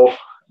before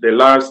the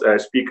last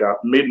speaker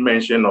made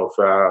mention of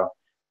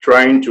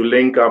trying to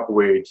link up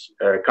with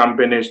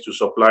companies to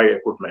supply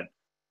equipment.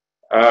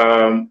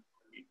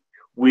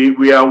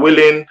 We are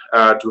willing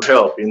to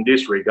help in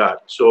this regard.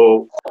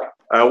 So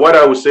what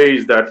I would say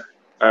is that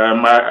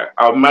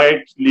I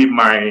might leave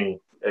my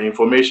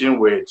information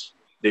with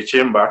the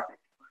chamber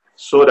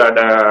so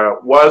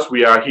that whilst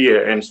we are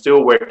here and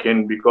still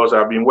working, because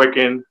I've been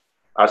working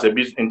as a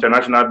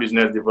international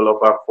business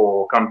developer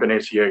for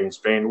companies here in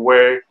Spain,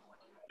 where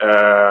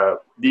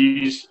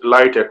these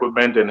light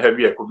equipment and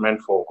heavy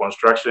equipment for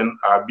construction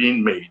are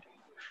being made.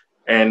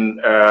 And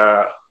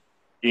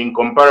in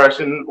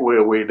comparison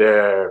with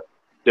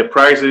the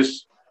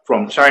prices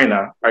from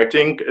China, I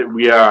think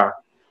we are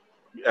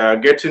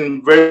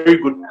getting very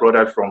good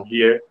product from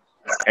here.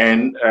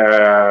 And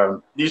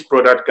this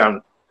product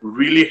can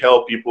really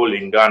help people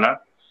in Ghana.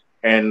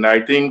 And I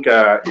think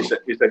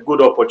it's a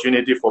good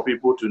opportunity for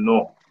people to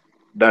know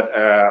that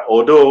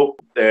although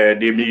they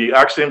may be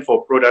asking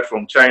for product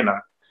from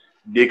China,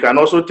 they can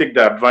also take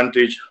the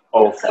advantage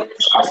of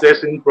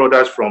accessing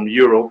products from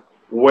Europe,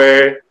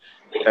 where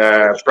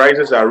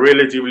prices are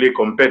relatively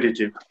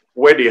competitive,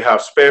 where they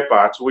have spare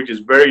parts, which is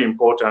very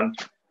important,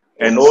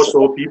 and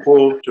also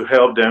people to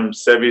help them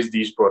service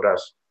these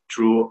products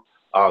through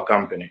our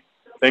company.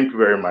 Thank you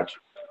very much.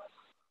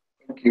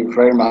 Thank you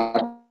very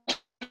much.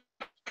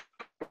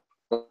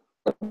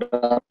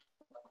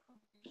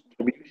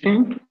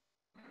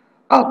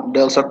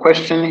 There's a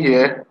question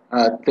here.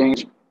 I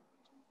think,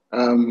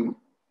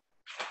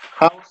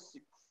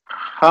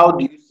 how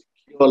do you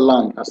secure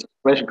land as a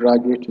fresh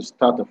graduate to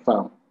start a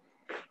farm?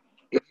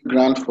 If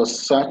grant for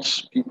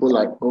such people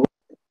like, oh,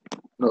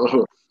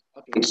 no.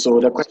 Okay, so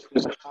the question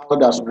is, how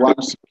does one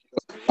secure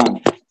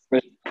land as a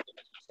fresh graduate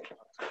to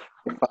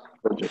start a farm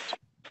project?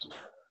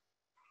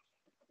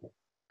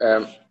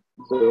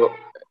 So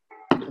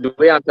do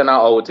we answer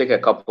now, or we'll take a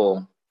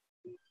couple?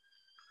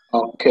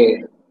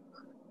 Okay.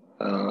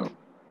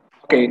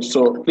 Okay,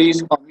 so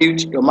please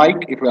unmute your mic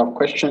if you have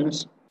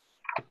questions,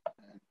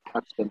 and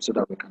ask them so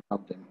that we can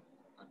have them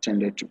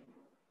attended to.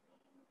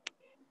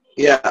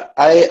 Yeah,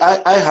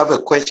 I have a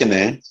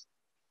question.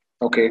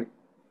 Okay.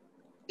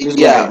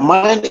 Yeah,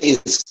 mine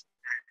is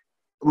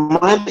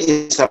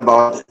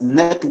about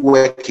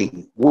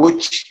networking,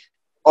 which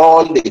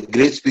all the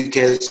great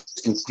speakers,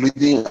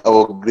 including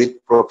our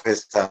great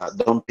Professor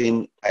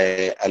Dumping,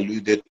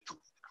 alluded to.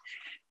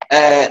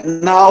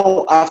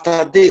 Now,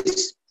 after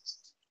this,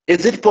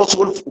 is it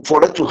possible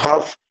for us to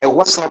have a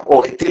WhatsApp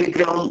or a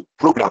Telegram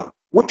program,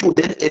 which would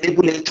then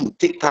enable us to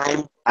take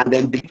time and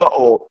then deliver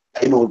our,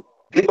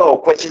 deliver our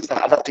questions and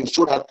other things,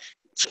 so that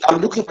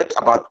I'm looking at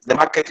about the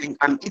marketing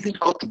and even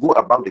how to go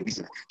about the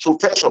business. So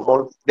first of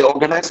all, the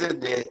organizers,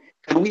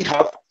 can we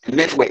have a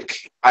network,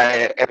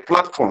 a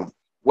platform,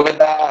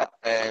 whether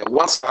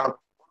WhatsApp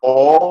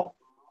or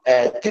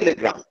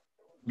Telegram?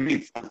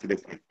 Please answer the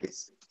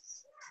please.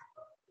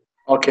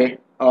 Okay.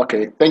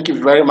 Okay. Thank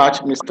you very much,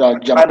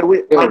 Mr. Jam. By the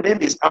way, my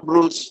name is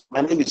Ambrose.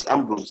 I'm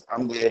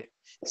the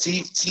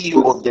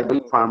CEO of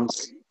the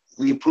Farms.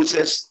 We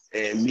process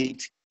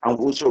meat and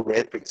also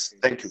red pigs.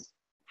 Thank you.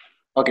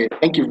 Okay,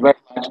 thank you very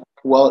much.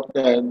 Well,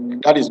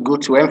 that is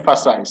good to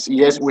emphasize.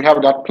 Yes, we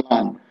have that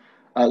plan.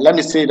 Let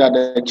me say that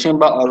the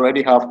chamber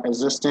already have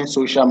existing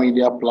social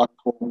media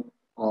platform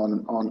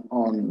on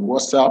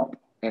WhatsApp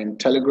and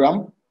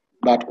Telegram,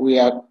 but we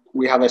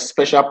have a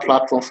special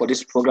platform for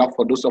this program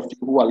for those of you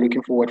who are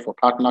looking forward for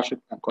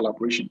partnership and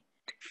collaboration.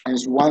 And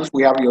so once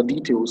we have your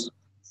details,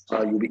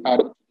 you'll be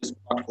added to this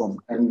platform.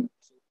 And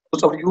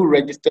those of you who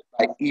registered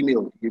by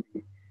email, you'll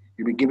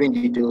be given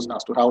details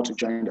as to how to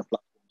join the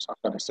platforms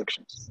after the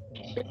sections.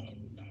 Okay.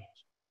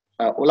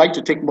 We'd like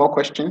to take more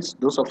questions.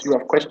 Those of you who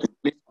have questions,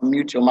 please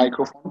unmute your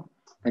microphone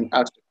and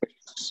ask the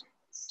questions.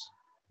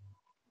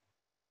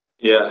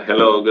 Yeah,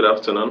 hello, good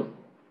afternoon.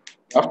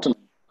 Good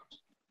afternoon.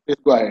 Please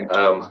go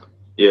ahead.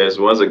 Yes,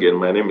 once again,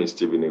 my name is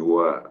Stephen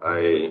Igua.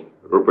 I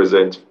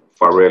represent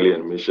Farrelly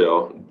and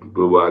Michelle,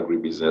 Global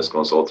Agribusiness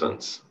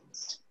Consultants.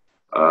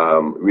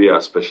 We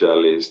are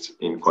specialists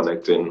in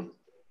connecting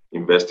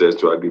investors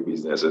to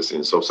agribusinesses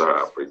in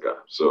Sub-Saharan Africa.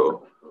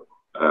 So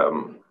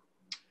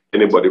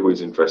anybody who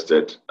is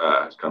interested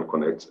can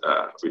connect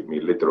with me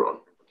later on.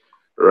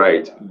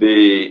 Right.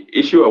 The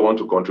issue I want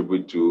to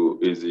contribute to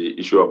is the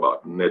issue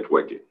about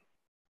networking.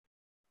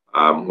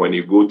 When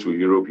you go to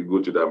Europe, you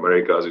go to the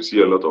Americas, you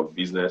see a lot of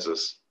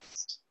businesses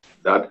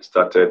that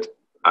started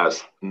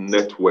as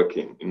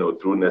networking,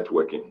 through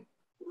networking.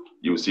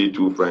 You see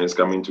two friends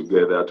coming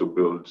together to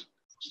build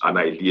an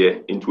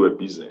idea into a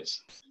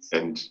business.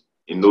 And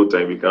in no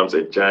time becomes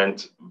a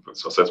giant,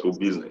 successful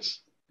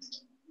business.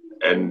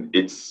 And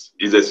it's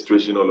a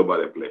situation all over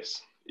the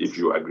place, if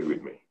you agree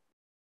with me.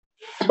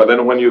 But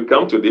then when you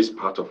come to this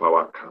part of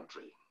our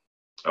country,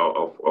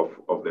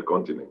 of the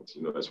continent,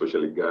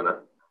 especially Ghana,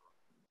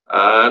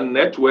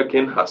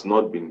 networking has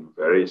not been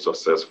very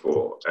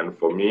successful. And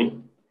for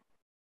me,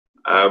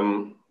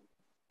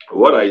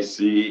 what I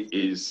see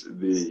is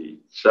the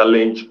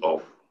challenge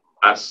of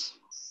us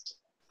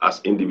as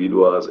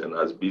individuals and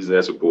as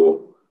business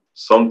people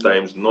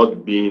sometimes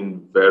not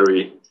being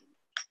very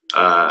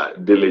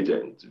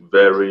diligent,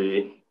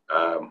 very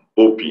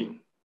open,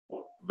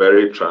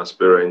 very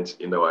transparent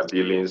in our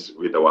dealings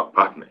with our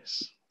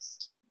partners.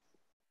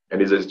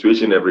 And it's a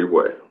situation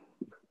everywhere.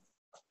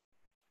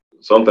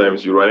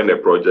 Sometimes you're running a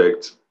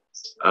project,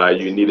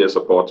 you need the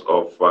support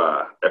of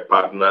a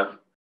partner.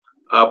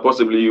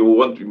 Possibly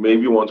you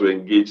maybe want to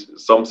engage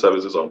some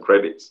services on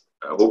credit,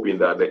 hoping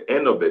that at the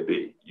end of the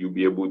day, you'll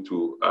be able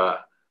to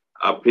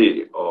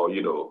pay or,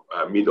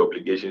 meet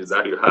obligations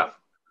that you have.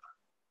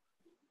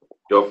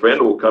 Your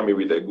friend will come in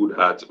with a good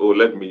heart. Oh,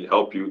 let me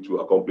help you to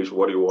accomplish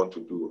what you want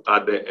to do.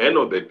 At the end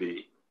of the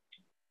day,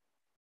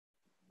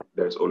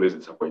 there's always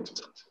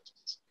disappointment.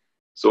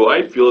 So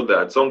I feel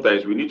that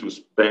sometimes we need to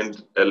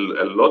spend a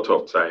lot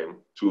of time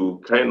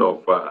to kind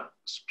of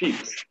speak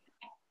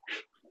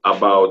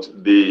about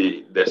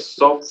the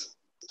soft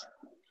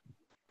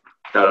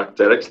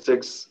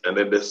characteristics and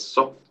then the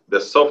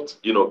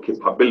soft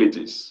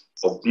capabilities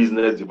of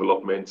business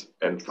development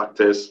and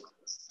factors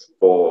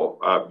for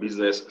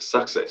business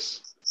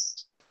success,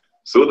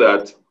 so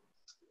that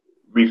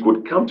we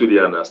could come to the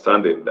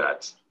understanding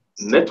that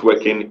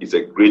networking is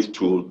a great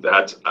tool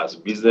that as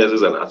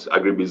businesses and as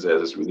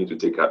agribusinesses we need to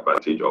take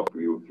advantage of.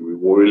 We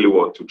really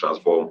want to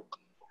transform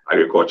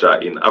agriculture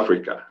in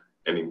Africa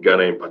and in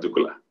Ghana in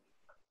particular.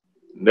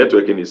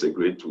 Networking is a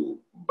great tool,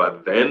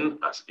 but then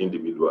as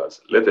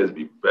individuals, let us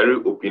be very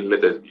open,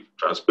 let us be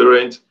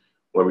transparent.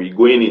 When we're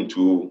going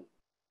into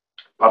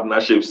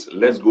partnerships,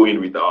 let's go in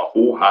with our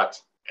whole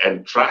heart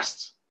and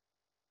trust,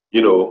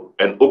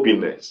 and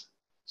openness,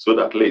 so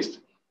that at least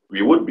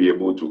we would be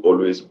able to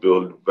always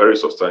build very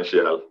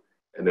substantial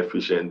and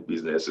efficient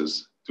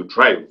businesses to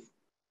thrive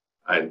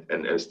and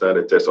stand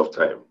the test of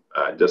time,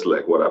 just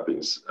like what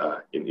happens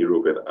in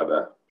Europe and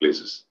other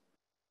places.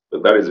 So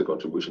that is the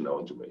contribution I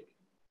want to make.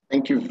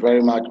 Thank you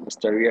very much,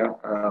 Mr. Ria.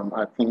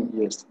 I think,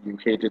 yes, you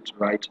hit it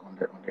right on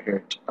the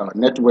head.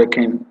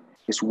 Networking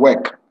is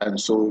work, and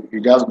so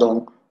you just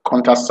don't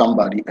contact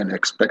somebody and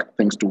expect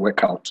things to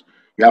work out.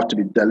 You have to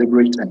be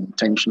deliberate and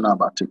intentional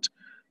about it.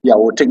 Yeah,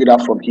 we'll take it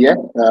up from here.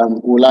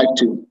 We'd like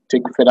to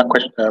take further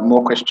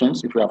more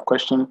questions. If you have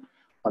questions,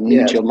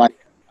 unmute your mic,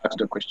 ask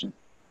the question.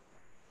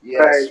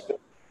 Yes,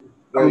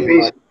 very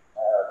much.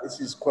 This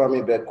is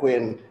Kwame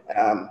Bequin.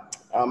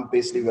 I'm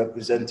basically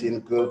representing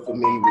Grow For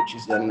Me, which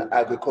is an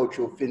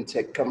agricultural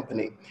fintech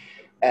company.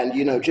 And,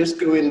 just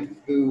going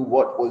through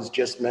what was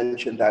just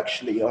mentioned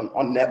actually on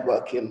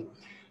networking,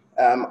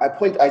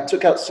 I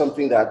took out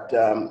something that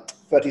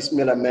Fertis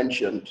Miller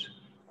mentioned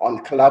on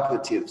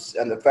collaboratives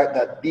and the fact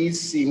that these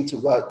seem to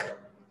work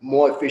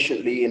more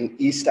efficiently in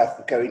East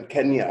Africa, in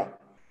Kenya,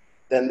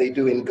 than they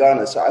do in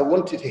Ghana. So I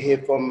wanted to hear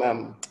from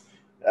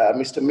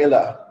Mr.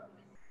 Miller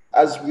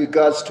as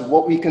regards to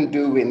what we can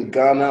do in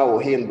Ghana or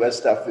here in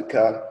West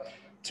Africa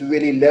to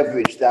really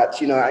leverage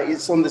that.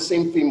 It's on the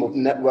same theme of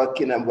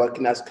networking and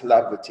working as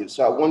collaboratives.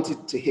 So I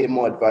wanted to hear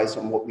more advice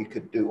on what we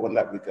could do on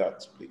that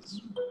regards, please.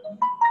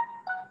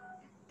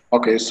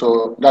 Okay,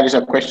 so that is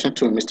a question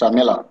to Mr.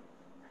 Miller.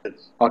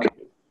 Okay.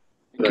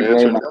 Thank you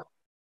very much.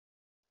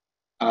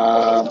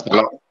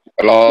 Hello?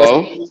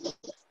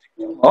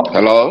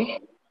 Hello?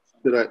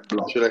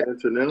 Should I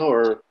answer now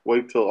or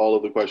wait till all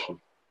of the questions?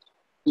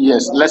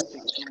 Yes, let's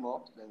take two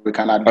more. Then we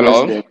can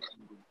address them.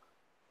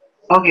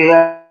 Okay,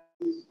 yeah.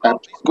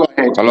 Please go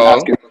ahead.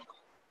 Hello?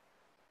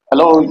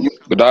 Hello.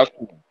 Good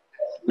afternoon.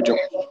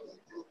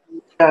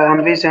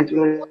 I'm Vincent.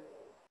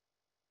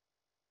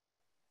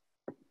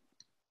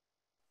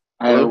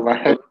 I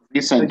overheard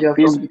Vincent.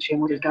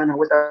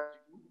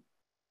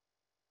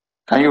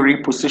 Can you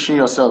reposition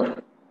yourself?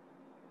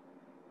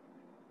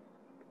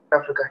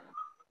 Africa.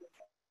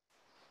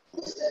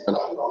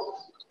 Hello.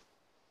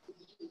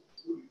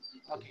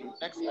 Okay,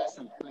 next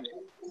person, please.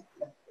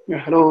 Yeah,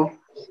 hello.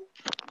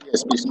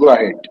 Yes, please go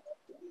ahead.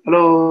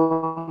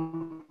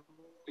 Hello.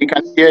 We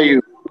can hear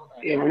you.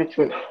 Yeah, my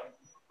network.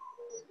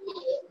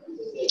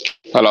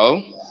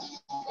 Hello?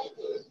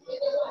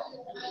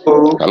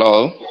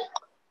 Hello?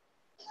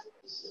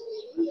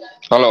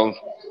 Hello?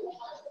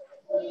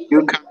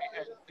 You can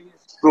hear.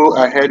 Please go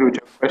ahead with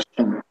your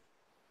question.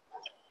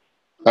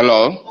 Hello?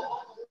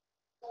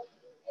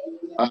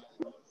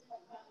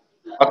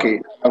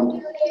 Okay.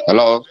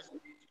 Hello?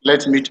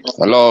 Let's meet.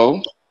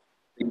 Hello?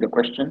 Take the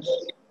questions.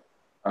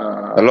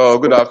 Hello,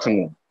 good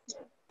afternoon.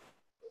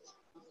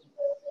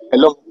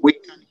 Hello, we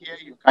can hear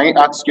you. Can you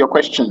ask your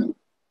question?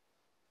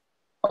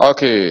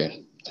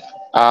 Okay.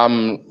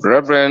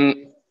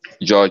 Reverend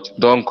George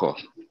Donko.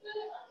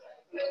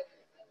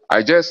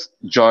 I just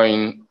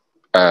joined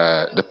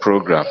the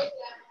program.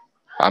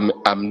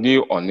 I'm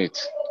new on it.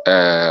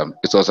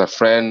 It was a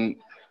friend,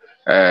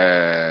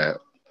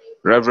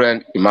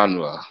 Reverend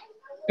Emmanuel,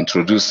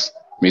 introduced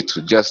me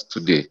to just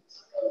today,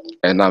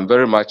 and I'm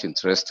very much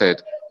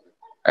interested.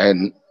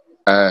 And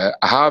I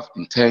have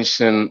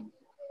intention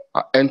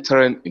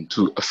entering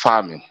into a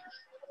farming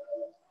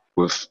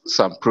with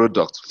some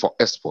products for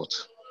export.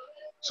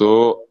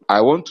 So I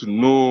want to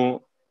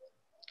know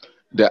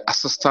the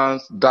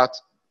assistance that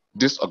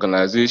this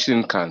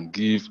organization can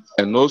give,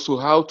 and also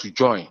how to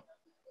join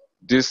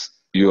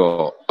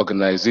your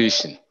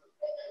organization.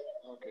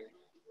 Okay.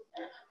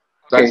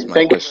 That's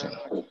my question.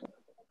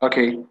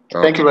 Okay.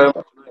 Thank you very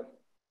much.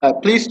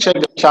 Please check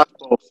the chat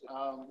box.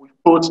 We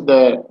put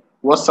the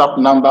WhatsApp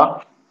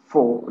number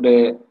for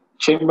the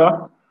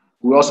chamber.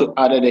 We also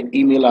added the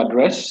email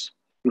address.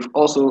 We've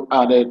also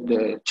added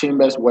the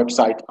chamber's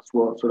website as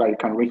well, so that you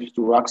can reach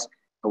to us.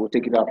 I will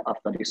take it up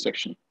after this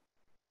section.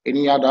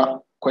 Any other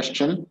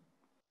question?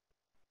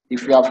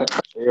 If you have a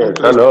question, Yes,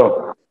 please.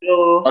 hello.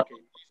 So, Okay,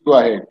 please go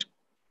ahead.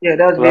 yeah,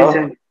 that's Hello?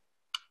 Vincent.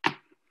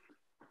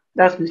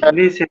 That's Mr.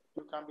 Vincent.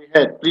 You can be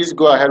heard. Please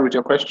go ahead with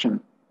your question.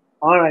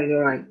 All right,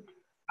 all right.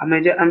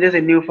 I'm just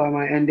a new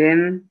farmer, and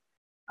then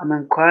I'm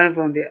inquiring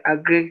from the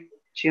Agri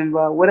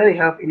Chamber whether they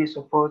have any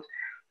support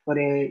for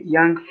the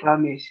young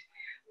farmers.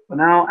 For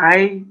now,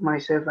 I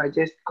myself, I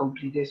just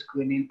completed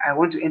school and I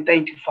want to enter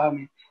into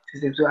farming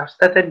system. So I've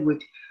started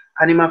with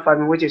animal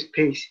farming, which is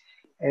pace.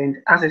 And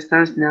as it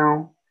stands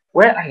now,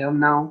 where I am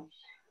now,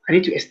 I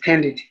need to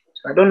extend it.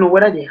 So I don't know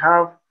whether they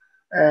have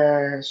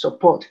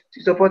support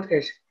to support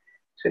us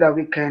so that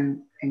we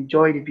can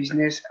enjoy the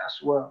business as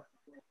well.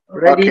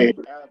 Okay. Already,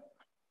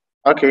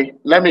 Okay,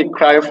 let me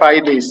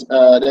clarify this.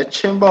 The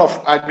Chamber of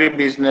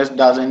Agribusiness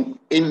doesn't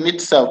in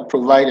itself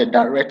provide a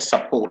direct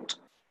support.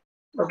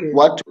 okay,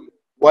 What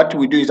what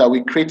we do is that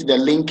we create the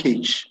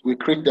linkage, we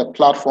create the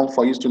platform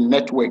for you to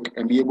network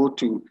and be able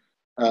to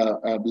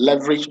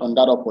leverage on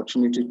that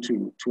opportunity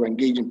to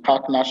engage in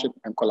partnership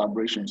and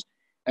collaborations,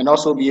 and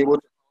also be able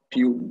to help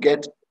you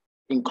get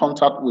in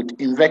contact with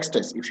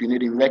investors if you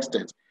need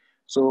investors.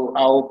 So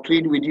I'll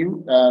plead with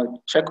you,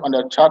 check on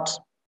the chat,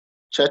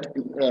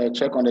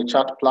 check on the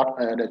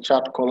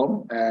chat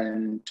column,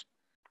 and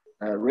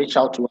reach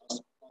out to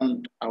us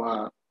on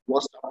our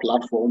WhatsApp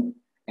platform.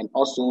 And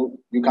also,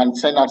 you can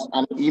send us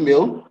an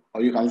email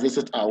or you can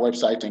visit our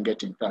website and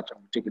get in touch, and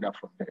we'll take it up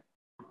from there.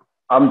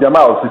 I'm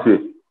Jamal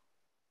Sisi.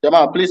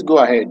 Jamal, please go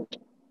ahead.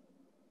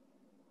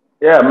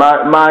 Yeah,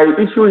 my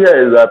issue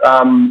here is that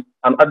I'm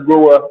an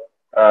agro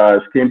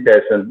scheme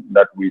person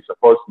that we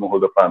support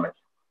smallholder farmers.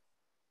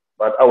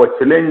 But our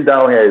challenge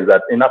down here is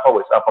that in Upper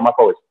West, I'm from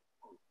Upper West.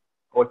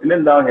 Our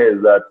challenge down here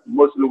is that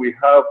mostly we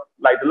have,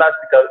 like the last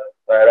speaker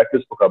director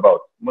spoke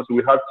about, mostly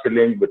we have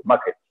challenge with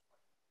market.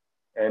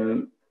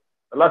 And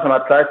the last time I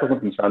tried talking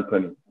to Mr.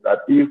 Anthony, that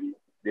if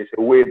there's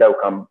a way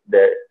that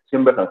the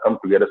chamber can come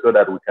together so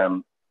that we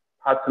can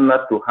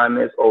partner to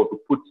harness or to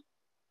put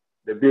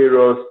the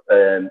various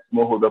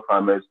smallholder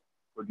farmers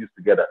produce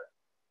together,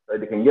 so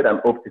they can get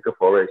an off-taker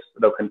for us, so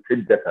that we can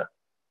trade better.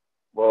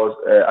 Because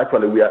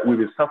actually we've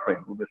been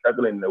suffering, we've been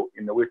struggling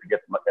in a way to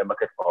get a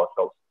market for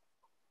ourselves.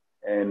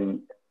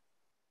 And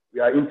we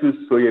are into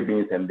soya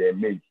beans and the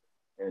maize.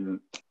 And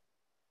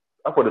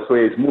after the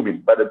soya is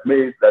moving, but the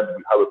maize that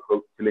we have a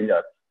challenge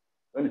at.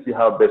 We want to see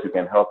how best we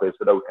can help us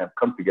so that we can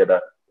come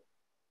together,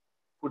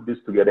 put this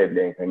together, and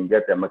then can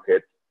get a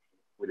market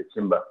with the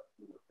chamber.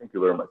 Thank you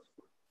very much.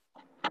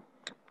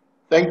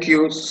 Thank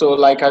you. So,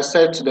 like I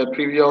said to the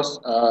previous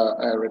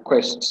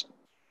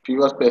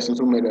previous persons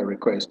who made a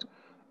request,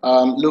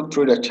 look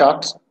through the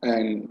chat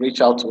and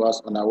reach out to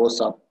us on our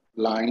WhatsApp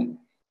line,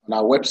 on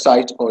our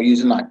website, or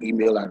using our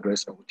email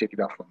address, and we'll take it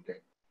up from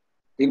there.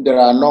 If there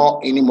are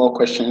not any more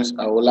questions,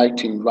 I would like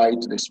to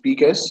invite the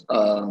speakers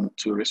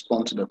to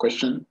respond to the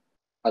question.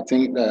 I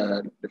think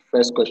the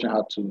first question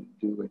had to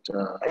do with.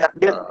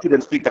 Get to the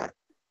speaker.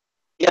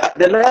 Yeah,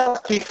 the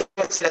last speaker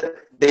said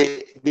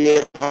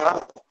they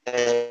have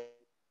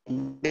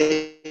and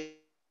they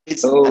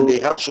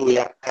have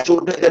soya. So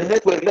the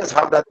network, let's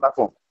have that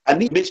platform. I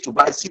need maize to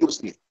buy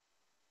seriously.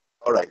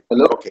 All right.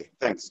 Hello? Okay,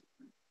 thanks.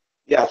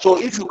 Yeah, so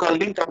if you can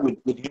link up with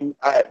him,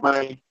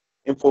 my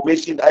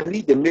information, I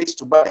need the maize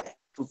to buy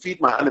to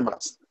feed my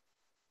animals.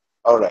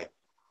 All right,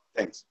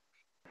 thanks.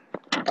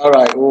 All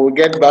right, we'll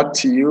get back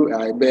to you.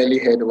 I barely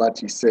heard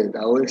what you said.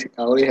 I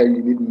only heard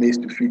you need maize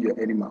to feed your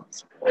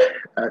animals.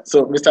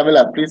 So, Mr.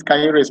 Miller, please,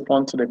 can you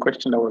respond to the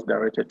question that was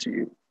directed to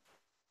you?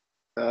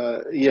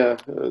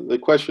 The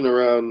question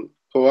around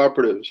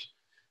cooperatives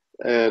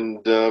and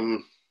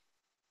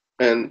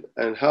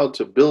how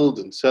to build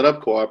and set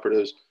up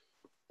cooperatives,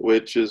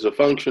 which is a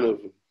function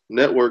of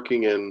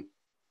networking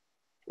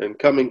and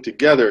coming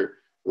together.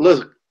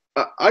 Look,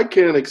 I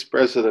can't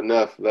express it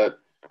enough that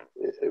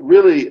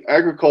really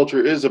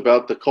agriculture is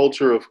about the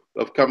culture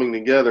of coming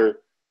together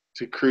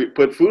to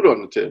put food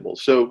on the table.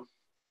 So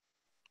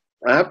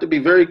I have to be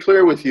very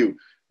clear with you.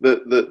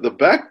 The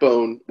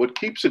backbone, what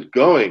keeps it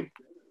going,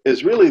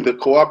 is really the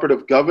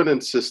cooperative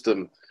governance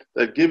system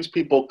that gives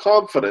people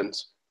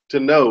confidence to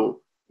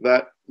know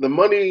that the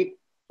money,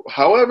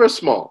 however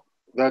small,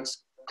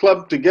 that's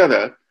clubbed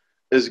together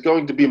is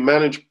going to be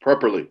managed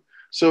properly.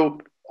 So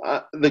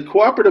the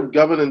cooperative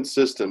governance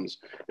systems,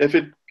 if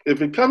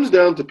it comes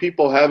down to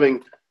people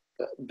having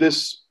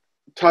this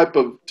type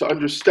of, to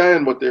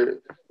understand what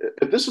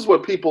if this is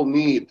what people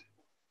need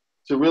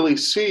to really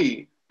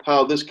see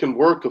how this can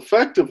work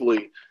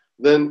effectively,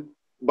 then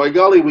by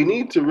golly, we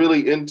need to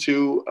really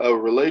into a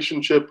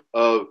relationship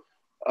of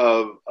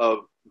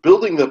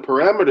building the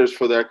parameters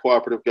for that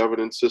cooperative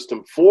governance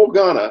system for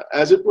Ghana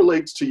as it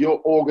relates to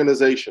your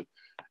organization.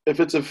 If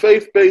it's a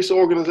faith-based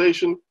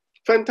organization,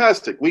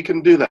 fantastic, we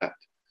can do that.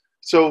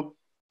 So,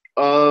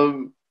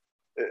 and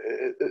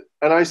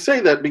I say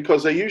that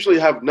because they usually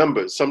have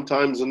numbers,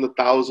 sometimes in the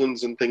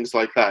thousands and things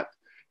like that.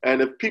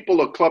 And if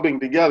people are clubbing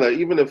together,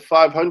 even if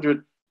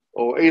 500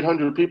 or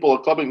 800 people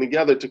are clubbing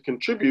together to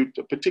contribute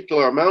a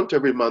particular amount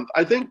every month,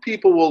 I think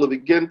people will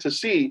begin to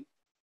see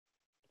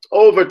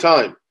over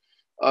time.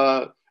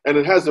 And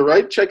it has the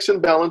right checks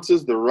and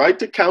balances, the right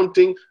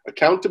accounting,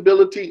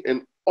 accountability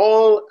in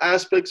all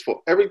aspects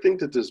for everything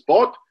that is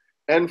bought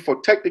and for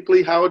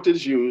technically how it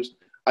is used.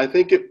 I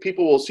think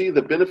people will see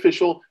the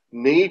beneficial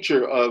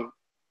nature of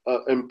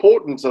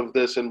importance of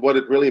this and what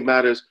it really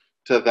matters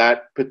to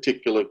that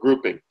particular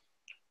grouping.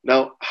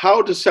 Now,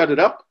 how to set it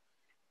up?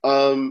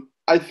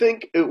 I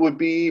think it would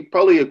be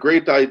probably a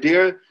great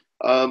idea.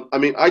 I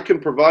mean, I can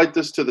provide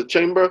this to the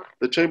chamber.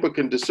 The chamber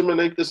can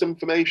disseminate this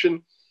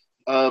information,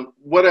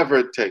 whatever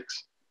it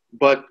takes.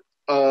 But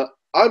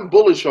I'm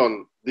bullish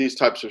on these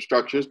types of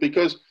structures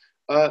because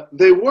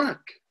they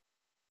work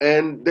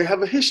and they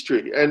have a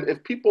history. And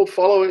if people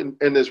follow it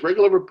and there's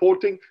regular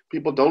reporting,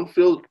 people don't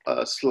feel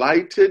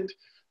slighted.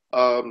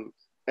 And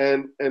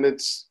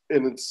it's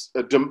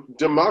a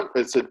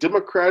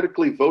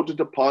democratically voted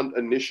upon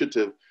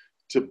initiative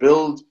to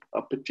build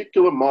a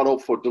particular model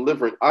for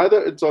delivering.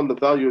 Either it's on the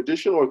value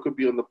addition or it could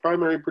be on the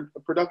primary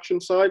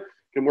production side,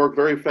 can work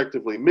very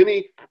effectively.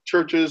 Many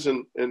churches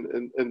and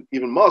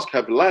even mosques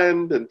have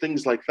land and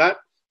things like that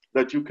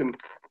that you can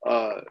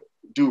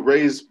do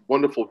raise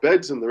wonderful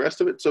beds and the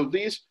rest of it. So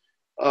these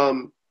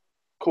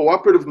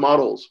cooperative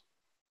models,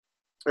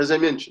 as I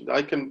mentioned,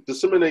 I can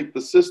disseminate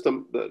the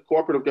system, the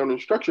cooperative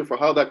governance structure for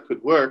how that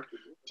could work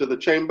to the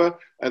chamber,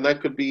 and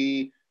that could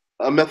be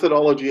a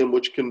methodology in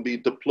which can be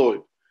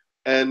deployed.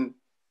 And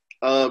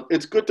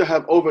it's good to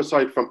have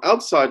oversight from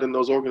outside in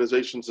those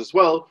organizations as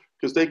well,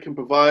 because they can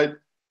provide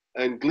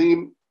and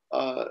glean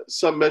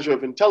some measure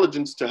of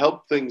intelligence to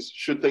help things,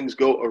 should things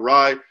go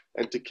awry,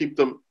 and to keep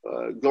them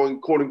going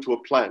according to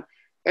a plan.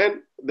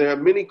 And there are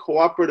many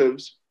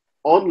cooperatives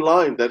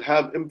online that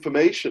have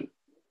information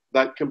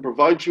that can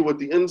provide you with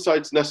the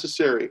insights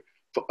necessary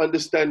for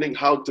understanding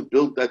how to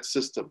build that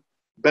system.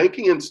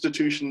 Banking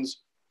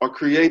institutions are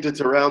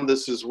created around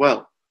this as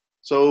well.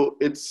 So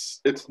it's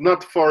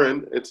not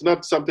foreign, it's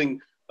not something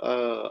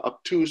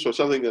obtuse or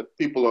something that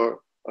people are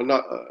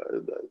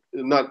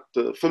not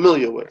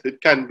familiar with.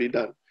 It can be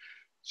done.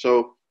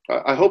 So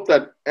I hope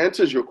that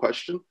answers your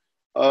question.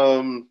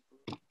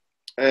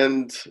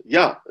 And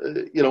yeah,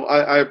 you know,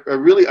 I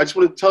just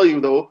want to tell you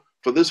though,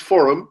 for this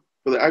forum,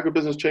 for the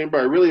Agribusiness Chamber,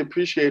 I really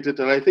appreciate it.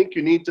 And I think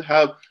you need to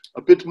have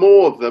a bit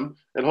more of them.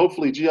 And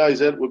hopefully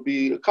GIZ would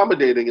be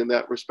accommodating in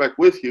that respect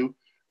with you,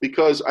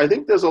 because I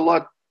think there's a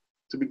lot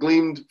to be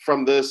gleaned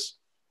from this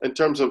in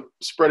terms of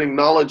spreading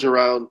knowledge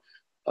around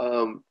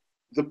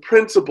the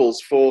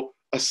principles for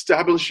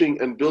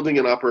establishing and building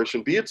an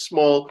operation, be it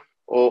small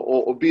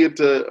or be it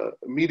a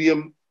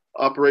medium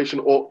operation,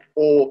 or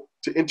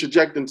to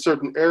interject in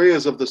certain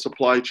areas of the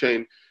supply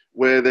chain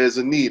where there's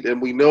a need.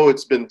 And we know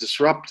it's been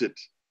disrupted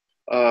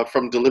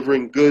from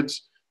delivering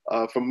goods,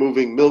 from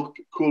moving milk,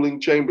 cooling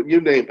chain, but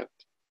you name it.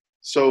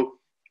 So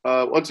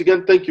once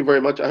again, thank you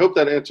very much. I hope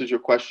that answers your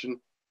question.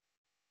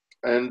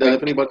 And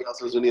if anybody else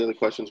has any other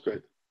questions,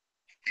 great.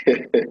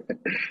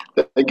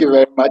 Thank you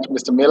very much,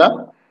 Mr.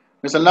 Miller.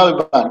 Mr.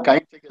 Nalban, can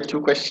you take the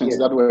two questions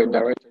that were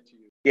directed to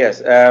you?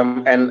 Yes,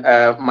 and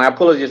my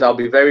apologies, I'll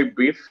be very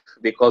brief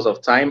because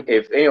of time.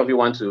 If any of you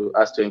want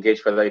us to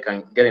engage further, you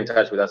can get in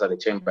touch with us at the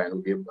chamber and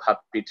we'll be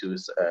happy to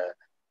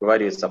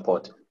provide you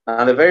support.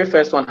 And the very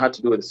first one had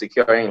to do with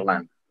securing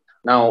land.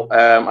 Now,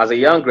 as a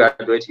young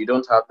graduate, you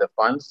don't have the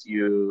funds.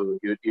 You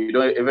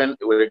don't, even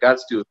with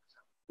regards to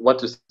what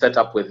to set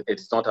up with,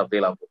 it's not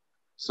available.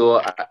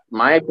 So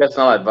my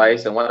personal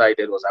advice and what I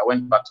did was I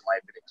went back to my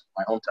village,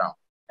 my hometown,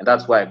 and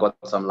that's where I got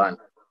some land.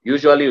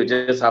 Usually you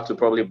just have to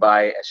probably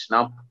buy a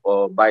schnapp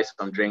or buy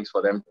some drinks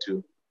for them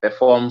to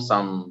perform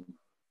some,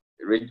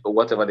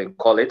 whatever they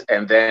call it,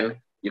 and then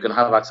you can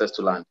have access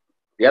to land.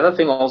 The other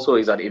thing also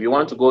is that if you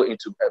want to go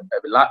into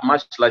a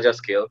much larger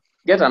scale,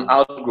 get an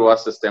outgrower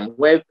system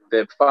where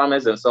the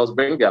farmers themselves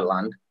bring their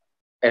land,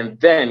 and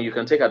then you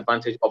can take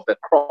advantage of the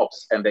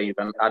crops and then you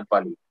can add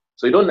value.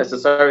 So you don't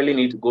necessarily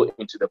need to go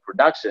into the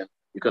production.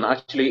 You can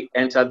actually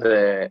enter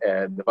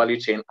the value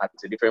chain at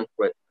a different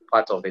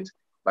part of it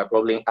by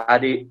probably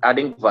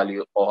adding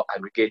value or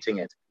aggregating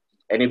it.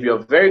 And if you're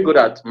very good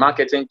at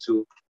marketing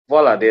to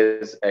Voila,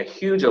 there's a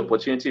huge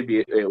opportunity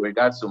with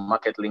regards to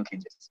market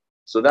linkages.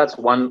 So that's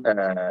one,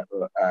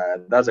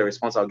 that's a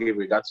response I'll give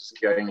with regards to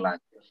securing land.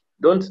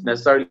 Don't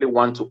necessarily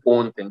want to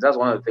own things. That's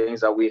one of the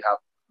things that we have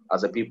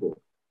as a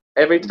people.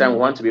 Every time we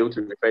want to be able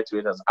to refer to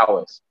it as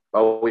ours,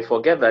 but we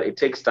forget that it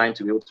takes time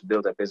to be able to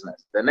build a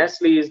business. The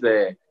Nestle's,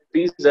 the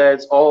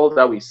PZs, all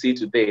that we see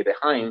today, the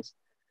Heinz,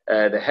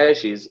 the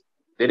Hershey's,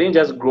 they didn't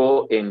just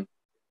grow in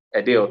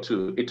a day or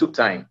two. It took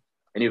time.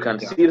 And you can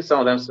see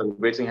some of them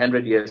celebrating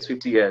 100 years,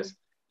 50 years,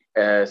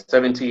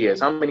 70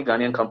 years. How many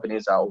Ghanaian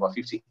companies are over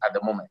 50 at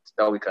the moment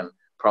that we can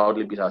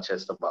proudly beat our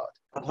chest about?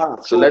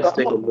 So let's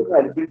take a look.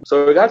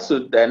 So in regards to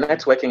the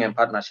networking and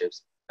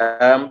partnerships,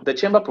 the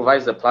chamber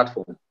provides the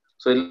platform.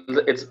 So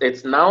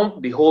it's now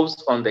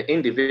behoves on the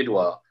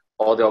individual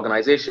or the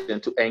organization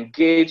to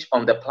engage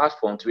on the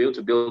platform to be able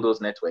to build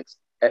those networks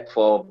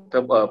for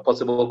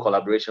possible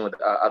collaboration with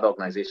other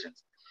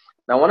organizations.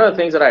 Now, one of the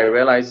things that I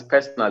realized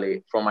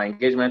personally from my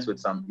engagements with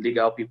some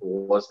legal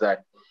people was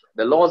that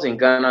the laws in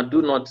Ghana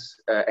do not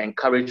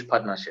encourage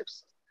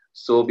partnerships.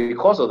 So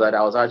because of that,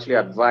 I was actually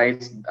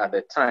advised at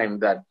the time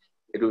that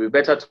it would be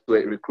better to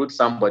recruit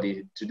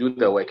somebody to do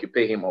the work you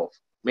pay him off,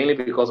 mainly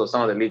because of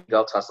some of the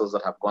legal tussles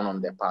that have gone on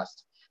in the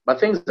past. But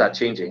things are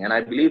changing, and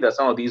I believe that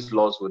some of these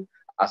laws would,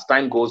 as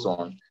time goes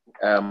on,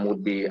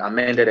 would be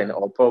amended and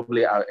or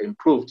probably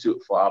improved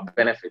for our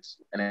benefits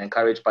and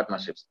encourage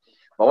partnerships.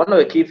 But one of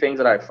the key things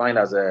that I find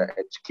as a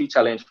key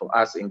challenge for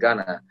us in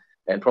Ghana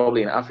and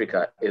probably in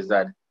Africa is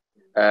that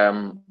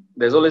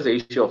there's always the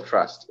issue of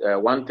trust.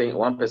 One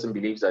person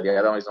believes that the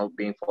other one is not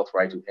being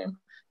forthright with him,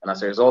 and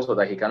as a result of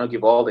that, he cannot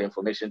give all the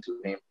information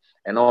to him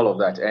and all of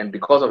that. And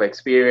because of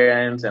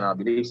experience and our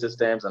belief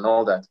systems and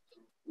all that,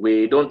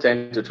 we don't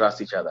tend to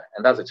trust each other,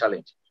 and that's a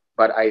challenge.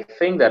 But I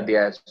think that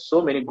there are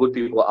so many good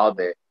people out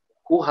there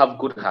who have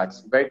good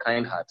hearts, very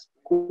kind hearts,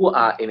 who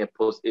are in a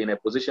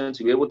position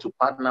to be able to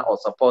partner or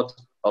support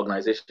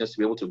organizations to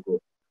be able to grow.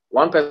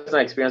 One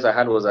personal experience I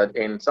had was that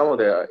in some of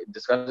the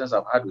discussions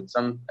I've had with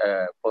some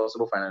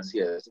possible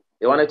financiers,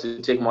 they wanted to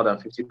take more than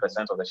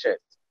 50% of the shares.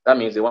 That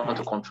means they want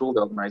to control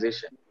the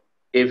organization.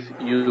 If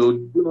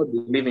you do not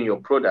believe in your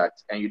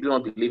product and you do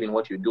not believe in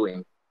what you're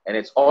doing, and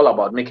it's all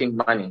about making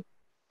money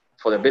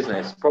for the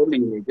business, probably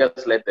you may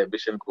just let the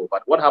vision go.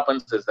 But what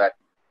happens is that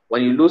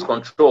when you lose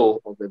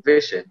control of the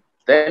vision,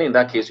 then in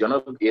that case, you're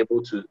not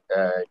able to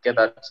get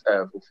that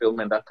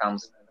fulfillment that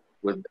comes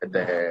with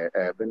the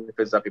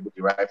benefits that people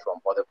derive from,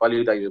 or the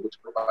value that you're able to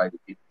provide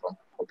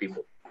for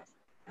people.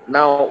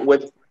 Now,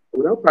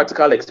 without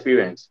practical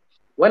experience,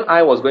 when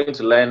I was going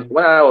to learn,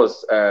 when I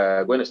was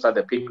going to start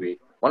the piggery,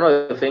 one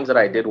of the things that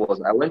I did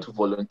was I went to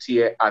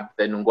volunteer at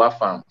the Nungwa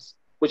farms,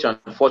 which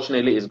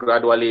unfortunately is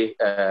gradually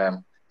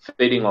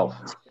fading off.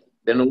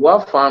 The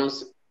Nungwa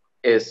farms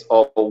is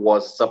or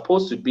was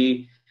supposed to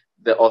be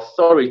the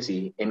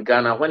authority in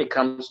Ghana when it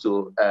comes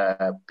to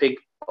pig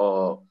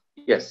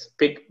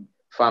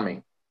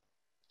farming.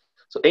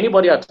 So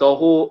anybody at all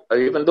who,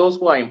 even those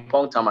who are in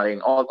Pongtama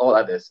and all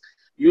others,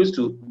 used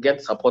to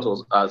get support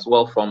as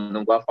well from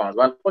Nungwa farms,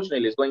 but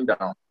unfortunately it's going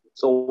down.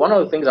 So one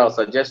of the things I'll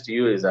suggest to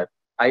you is that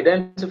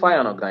identify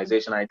an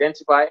organization,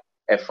 identify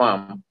a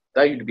farm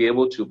that you'd be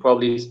able to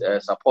probably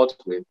support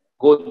with,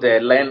 go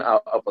there, learn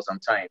out for some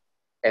time,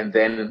 and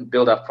then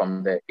build up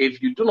from there.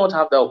 If you do not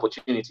have the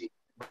opportunity,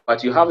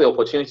 but you have the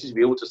opportunity to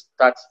be able to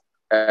start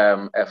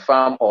a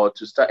farm or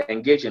to start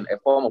engaging a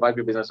form of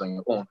agribusiness on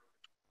your own,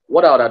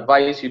 what I would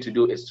advise you to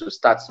do is to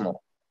start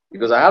small.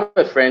 Because I have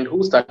a friend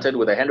who started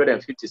with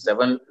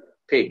 157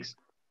 pigs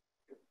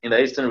in the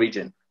eastern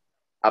region.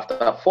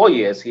 After 4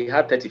 years, he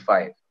had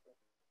 35.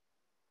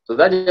 So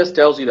that just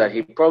tells you that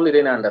he probably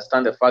didn't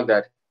understand the fact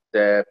that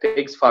the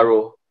pigs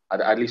farrow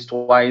at least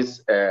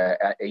twice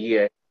a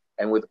year,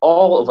 and with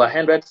all over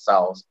 100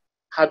 sows,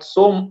 had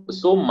so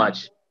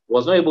much,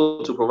 was not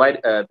able to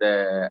provide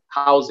the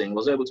housing,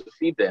 was not able to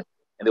feed them,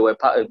 and they were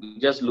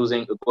just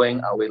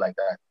going away like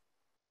that.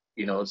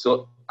 You know,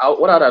 so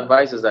what I'd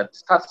advise is that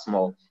start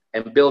small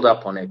and build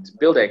up on it,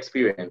 build the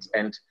experience.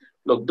 And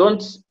look,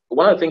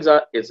 one of the things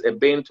that is a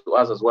bane to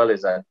us as well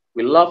is that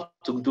we love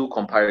to do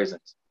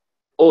comparisons.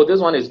 Oh, this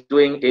one is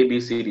doing A, B,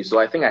 C, D, so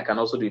I think I can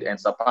also do it and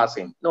surpass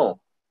him. No,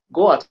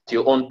 go at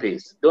your own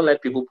pace. Don't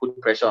let people put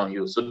pressure on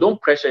you. So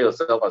don't pressure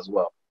yourself as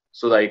well,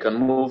 so that you can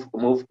move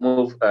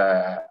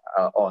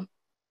on.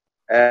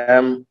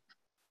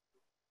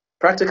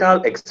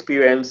 Practical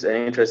experience and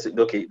interest,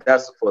 okay,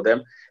 that's for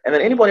them. And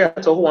then anybody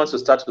at all who wants to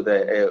start with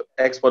the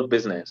export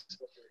business,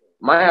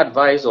 my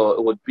advice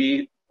would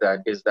be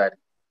that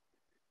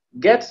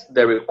get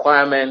the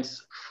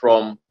requirements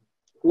from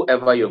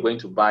whoever you're going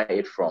to buy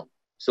it from.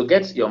 So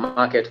get your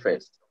market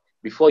first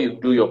before you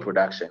do your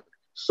production,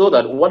 so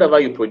that whatever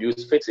you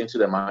produce fits into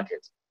the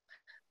market.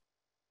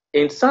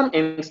 In some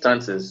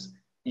instances,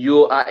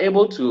 you are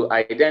able to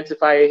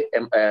identify,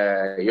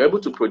 you're able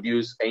to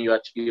produce, and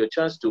your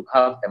chance to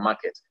have a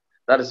market.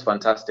 That is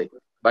fantastic.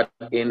 But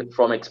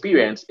from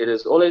experience, it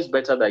is always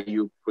better that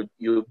you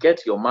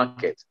get your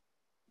market,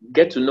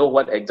 get to know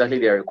what exactly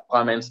their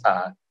requirements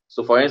are.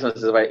 So for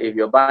instance, if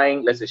you're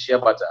buying, let's say, shea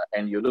butter,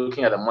 and you're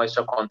looking at the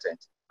moisture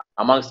content,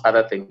 amongst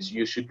other things,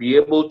 you should be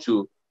able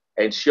to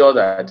ensure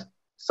that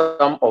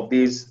some of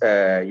these,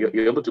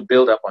 you're able to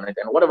build up on it.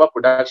 And whatever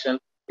production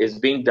is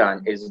being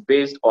done is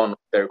based on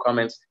the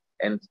requirements.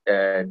 And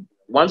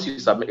once you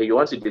submit,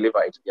 once you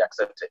deliver, it to be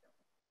accepted.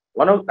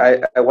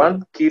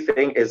 One key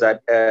thing is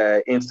that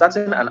in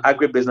starting an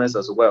agribusiness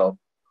as well,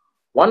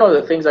 one of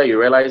the things that you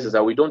realize is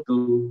that we don't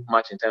do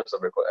much in terms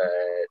of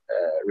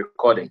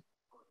recording,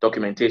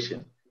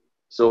 documentation.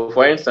 So,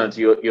 for instance,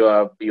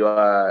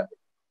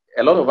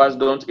 a lot of us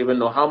don't even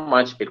know how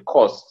much it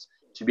costs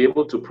to be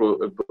able to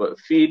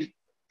feed,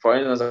 for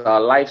instance, our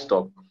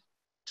livestock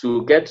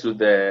to get to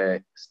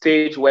the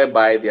stage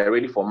whereby they are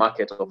ready for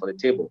market or for the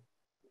table.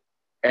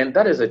 And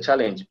that is a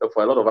challenge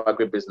for a lot of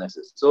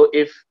agribusinesses. So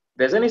if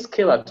there's any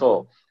skill at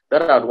all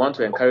that I'd want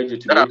to encourage you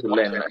to be able to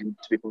learn and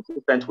to be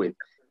consistent with,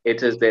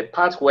 it is the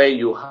part where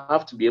you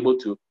have to be able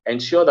to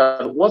ensure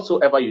that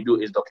whatsoever you do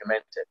is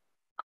documented.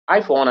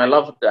 I for one, I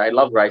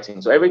love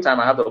writing. So every time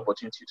I have the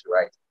opportunity to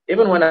write,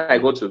 even when I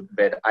go to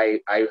bed, I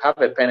have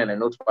a pen and a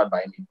notepad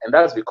by me, and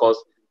that's because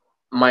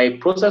my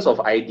process of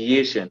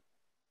ideation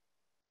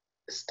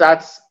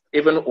starts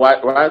even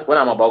when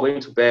I'm about going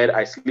to bed.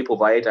 I sleep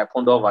over it, I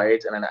ponder over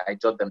it, and then I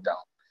jot them down.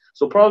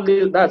 So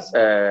probably that's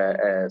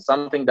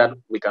something that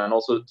we can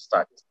also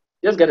start.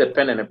 Just get a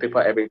pen and a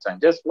paper every time.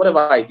 Just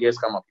whatever ideas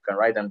come up, you can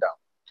write them down,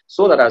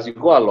 so that as you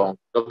go along,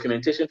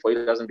 documentation for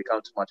you doesn't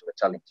become too much of a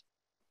challenge.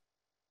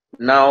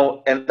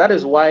 Now, and that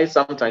is why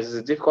sometimes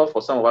it's difficult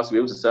for some of us to be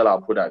able to sell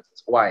our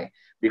products. Why?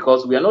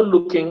 Because we are not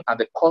looking at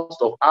the cost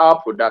of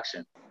our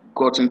production.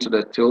 Gotten to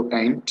the tail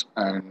end,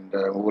 and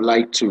we would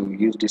like to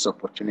use this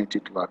opportunity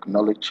to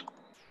acknowledge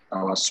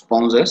our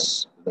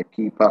sponsors, the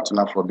key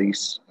partner for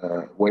this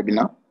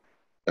webinar,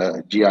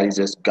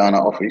 GIZ Ghana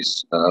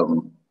office.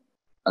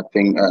 I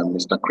think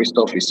Mr.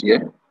 Christoph is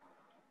here.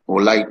 We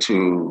would like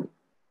to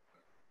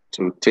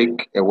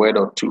take a word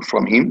or two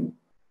from him,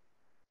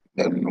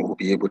 then we'll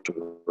be able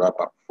to wrap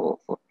up for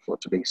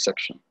today's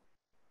section.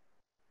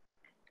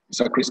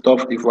 Mr.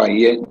 Christoph, if you are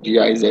here,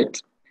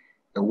 GIZ,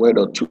 a word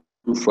or two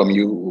from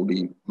you will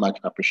be much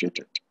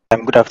appreciated.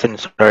 Good afternoon,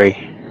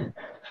 sorry.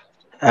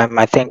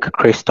 I think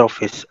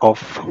Christoph is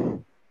off.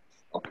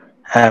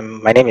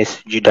 My name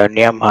is Judah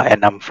Nyama,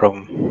 and I'm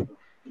from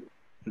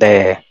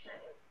the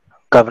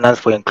Governance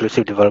for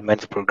Inclusive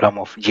Development program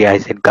of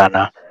GIZ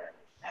Ghana,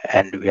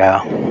 and we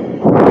are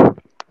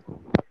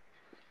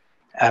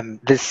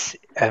this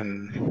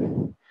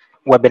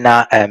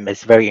webinar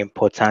is very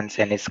important,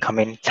 and it's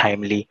coming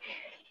timely,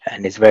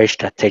 and it's very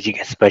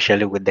strategic,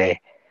 especially with the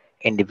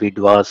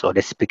individuals or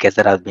the speakers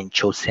that have been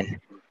chosen.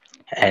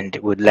 And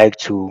would like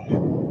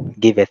to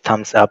give a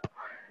thumbs up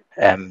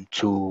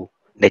to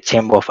the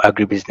Chamber of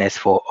Agribusiness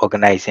for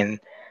organizing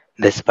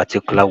this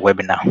particular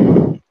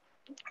webinar.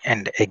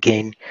 And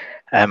again,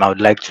 I would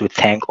like to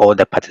thank all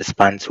the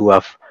participants who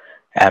have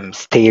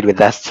stayed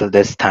with us till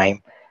this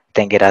time. I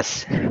think it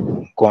has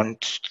gone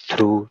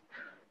through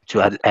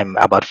to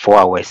about 4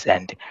 hours,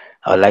 and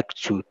I would like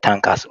to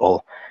thank us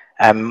all.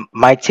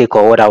 My take,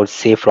 or what I would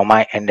say from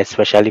my end,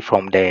 especially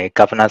from the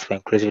Governance for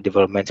Inclusive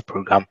Development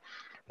program,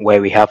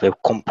 where we have a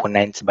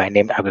component by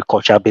name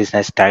Agricultural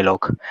Business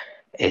Dialogue,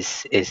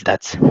 is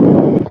that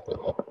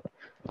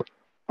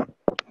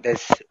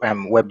this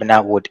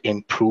webinar would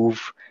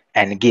improve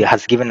and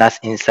has given us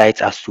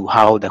insights as to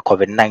how the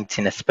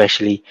COVID-19,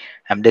 especially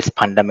this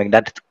pandemic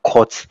that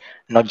caught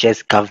not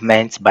just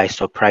governments by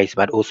surprise,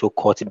 but also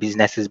caught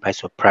businesses by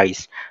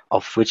surprise,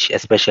 of which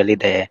especially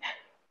the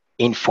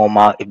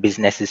informal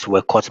businesses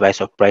were caught by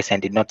surprise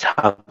and did not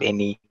have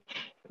any.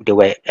 They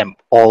were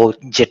all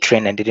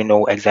jittering and didn't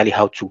know exactly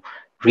how to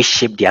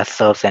reshape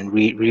themselves and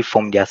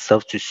reform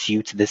themselves to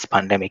suit this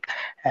pandemic.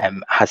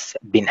 Has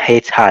been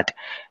hit hard,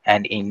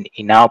 and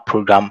in our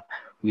program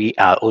we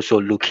are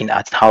also looking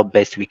at how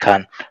best we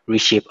can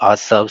reshape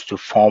ourselves to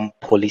form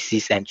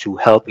policies and to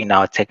help in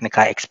our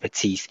technical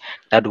expertise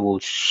that will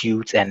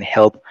suit and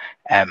help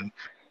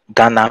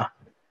Ghana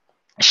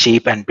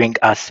shape and bring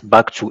us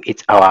back to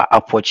our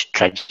upward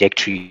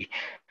trajectory.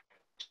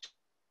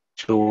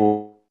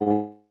 So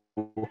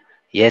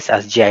yes,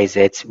 as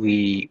GIZ,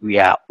 we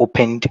are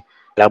opened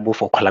available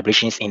for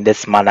collaborations in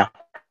this manner,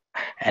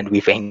 and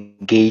we've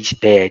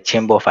engaged the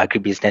Chamber of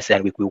Agribusiness,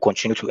 and we will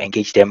continue to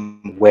engage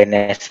them where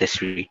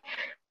necessary.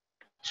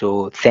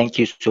 So thank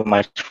you so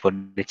much for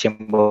the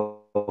Chamber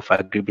of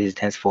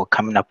Agribusiness for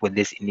coming up with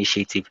this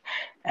initiative,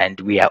 and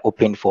we are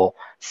open for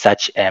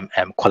such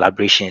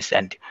collaborations,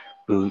 and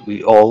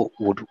we all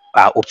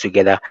are up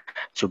together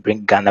to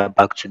bring Ghana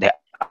back to the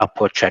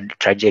upward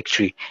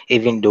trajectory,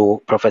 even though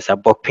Professor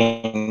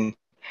Bokpin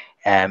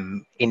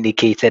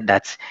indicated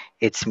that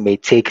it may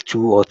take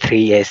 2 or 3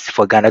 years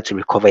for Ghana to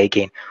recover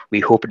again.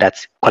 We hope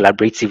that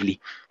collaboratively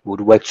we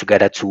would work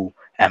together to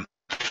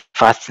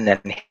fasten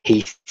and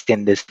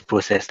hasten this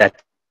process,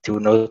 that it will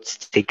not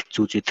take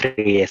 2 to 3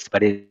 years,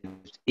 but it will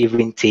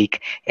even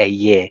take a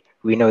year.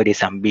 We know it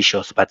is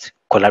ambitious, but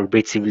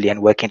collaboratively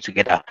and working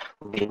together,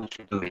 we'll be able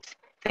to do it.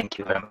 Thank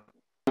you very much.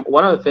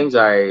 One of the things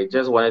I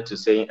just wanted to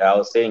say,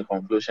 I'll say in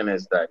conclusion,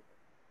 is that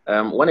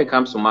when it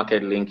comes to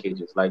market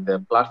linkages, like the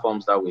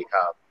platforms that we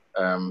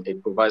have,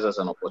 it provides us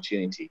an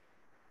opportunity.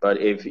 But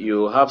if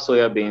you have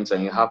soya beans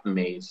and you have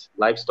maize,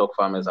 livestock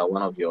farmers are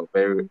one of your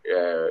very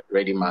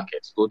ready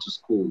markets. Go to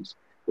schools,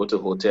 go to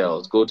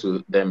hotels, go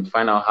to them,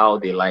 find out how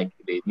they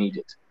need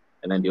it,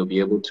 and then they'll be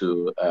able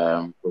to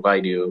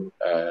provide you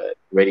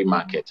ready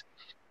market.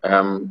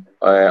 On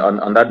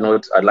that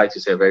note, I'd like to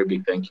say a very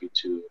big thank you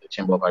to the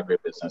Chamber of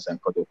Agribusiness and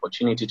for the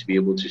opportunity to be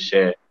able to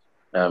share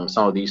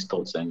some of these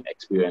thoughts and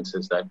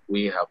experiences that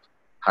we have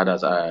had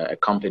as a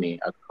company,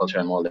 Agriculture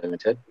and More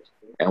Limited.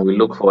 And we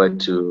look forward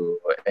to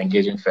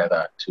engaging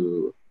further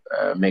to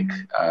make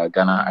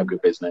Ghana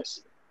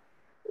Agribusiness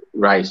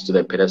rise to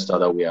the pedestal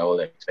that we are all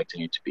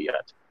expecting it to be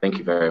at. Thank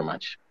you very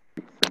much.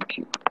 Thank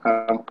you.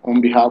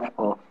 On behalf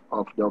of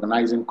the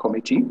organizing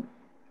committee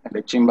and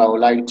the Chamber, I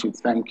would like to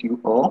thank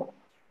you all,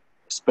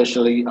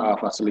 especially our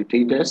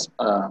facilitators,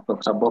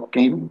 Professor Bob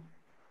Kim,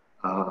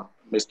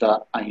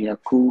 Mr.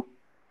 Anyaku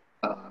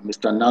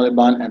Mr.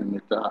 Naliban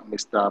and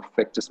Mr.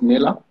 Festus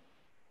Miller.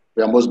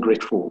 We are most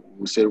grateful.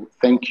 We say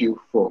thank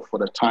you for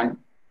the time,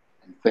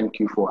 and thank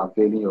you for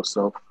availing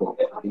yourself for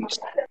these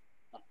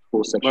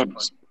full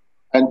sections.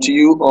 And to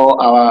you, all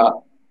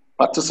our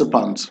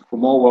participants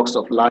from all walks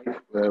of life,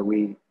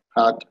 we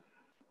had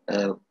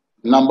a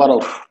number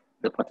of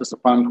the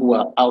participants who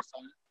are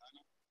outside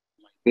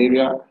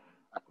Liberia.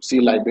 I could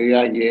see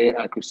Liberia here,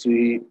 I could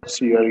see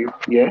Sierra Leone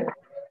here,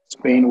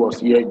 Spain was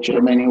here,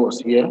 Germany was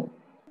here,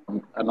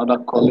 another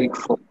colleague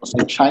from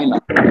China.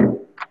 We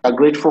are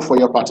grateful for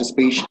your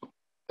participation.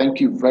 Thank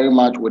you very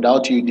much.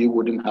 Without you, they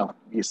wouldn't have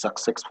been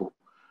successful.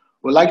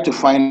 We'd like to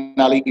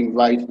finally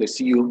invite the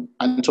CEO,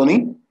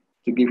 Anthony,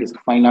 to give his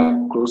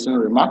final closing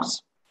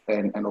remarks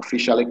and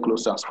officially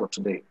close us for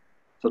today.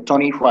 So,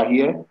 Tony, if you are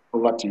here,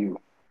 over to you.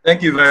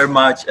 Thank you very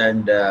much.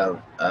 And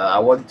I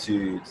want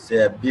to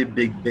say a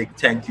big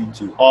thank you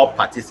to all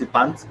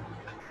participants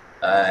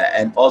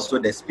and also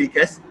the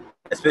speakers,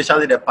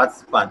 especially the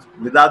participants.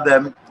 Without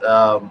them,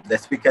 the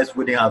speakers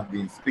wouldn't have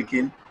been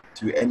speaking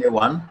to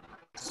anyone.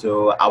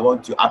 So I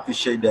want to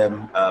appreciate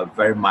them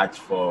very much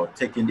for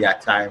taking their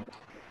time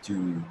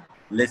to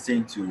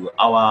listen to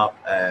our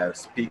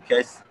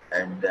speakers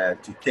and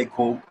to take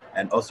home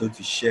and also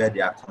to share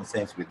their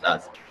concerns with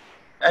us.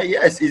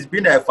 Yes, it's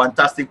been a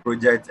fantastic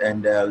project,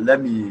 and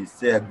let me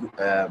say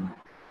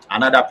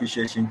another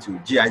appreciation to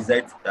GIZ.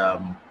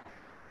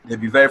 They've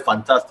been very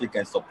fantastic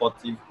and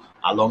supportive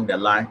along the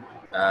line.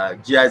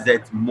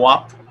 GIZ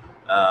MOAP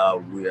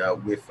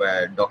with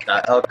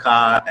Dr.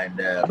 Elka and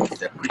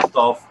Mr.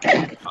 Christoph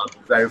are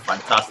very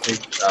fantastic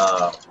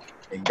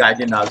in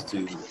guiding us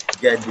to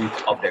get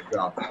this off the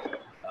ground.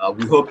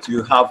 We hope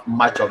to have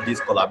much of this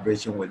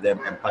collaboration with them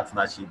and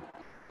partnership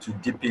to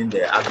deepen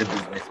the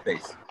agribusiness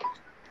space.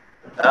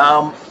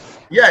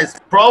 Yes,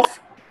 Prof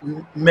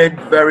made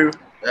very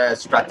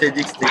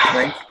strategic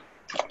statement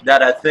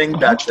that I think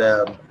that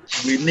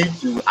we need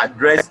to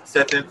address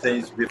certain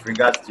things with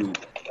regards to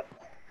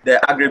the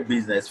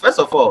agribusiness. First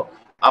of all,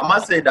 I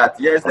must say that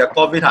yes, the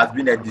COVID has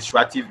been a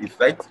disruptive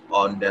effect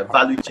on the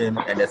value chain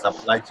and the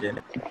supply chain.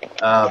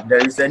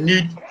 There is a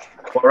need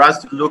for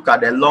us to look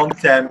at the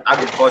long-term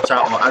agriculture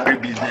or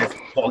agribusiness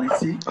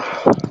policy,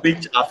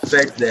 which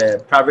affects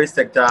the private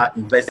sector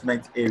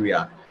investment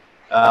area.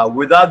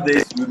 Without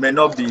this, we may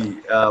not be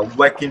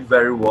working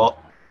very well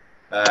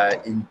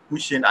in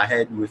pushing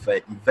ahead with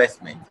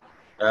investment.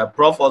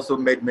 Prof also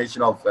made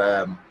mention of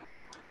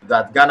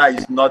that Ghana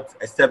is not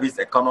a service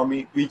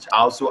economy, which I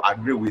also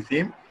agree with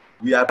him.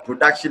 We are a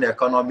production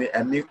economy,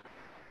 and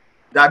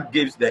that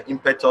gives the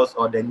impetus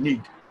or the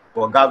need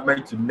for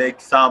government to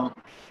make some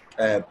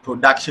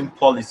production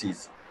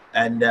policies.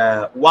 And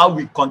while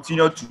we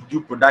continue to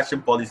do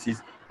production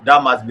policies,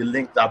 that must be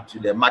linked up to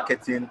the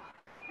marketing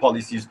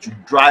policies to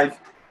drive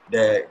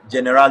the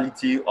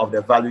generality of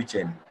the value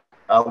chain.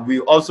 We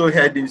also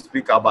heard him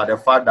speak about the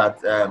fact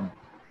that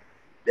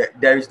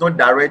there is no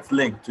direct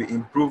link to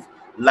improve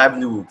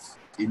livelihoods.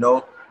 You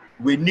know,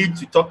 we need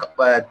to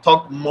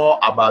talk more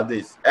about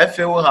this.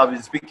 FAO have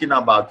been speaking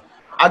about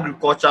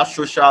agriculture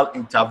social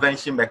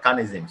intervention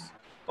mechanisms.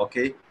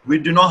 Okay, we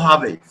do not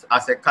have it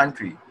as a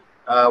country.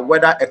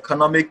 Whether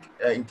economic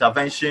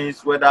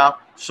interventions, whether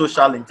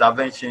social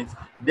interventions,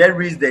 there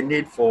is the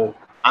need for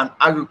an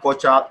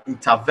agricultural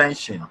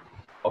intervention.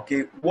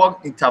 Okay, what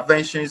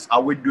interventions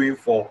are we doing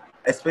for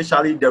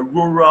especially the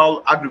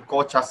rural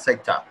agriculture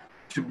sector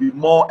to be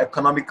more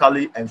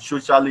economically and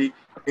socially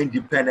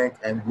independent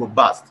and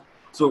robust?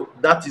 So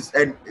that is,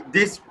 and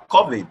this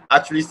COVID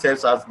actually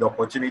serves us the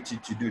opportunity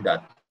to do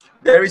that.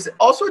 There is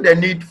also the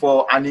need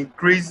for an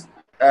increased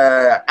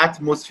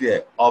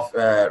atmosphere of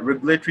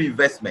regulatory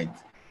investment,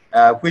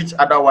 which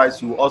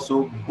otherwise will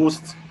also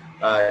boost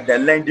the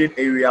lending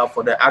area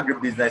for the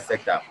agribusiness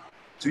sector.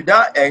 To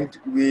that end,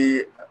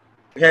 we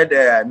heard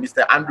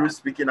Mr. Andrews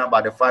speaking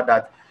about the fact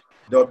that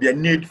there will be a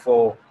need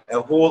for a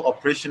whole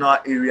operational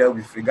area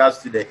with regards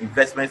to the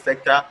investment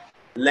sector,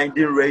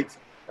 lending rates,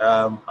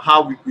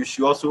 how we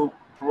should also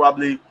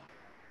probably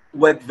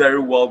work very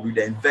well with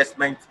the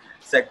investment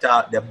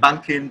sector, the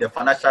banking, the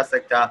financial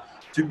sector,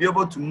 to be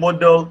able to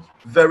model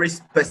very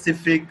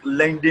specific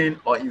lending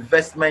or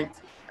investment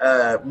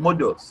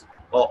models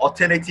or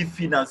alternative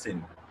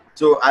financing.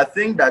 So I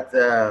think that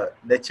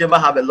the chamber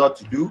have a lot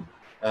to do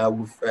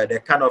with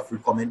the kind of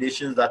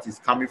recommendations that is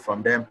coming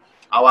from them.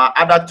 Our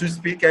other two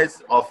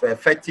speakers of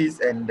Fetis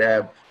and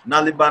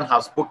Naliban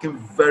have spoken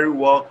very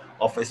well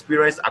of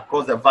experience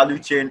across the value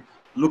chain,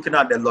 looking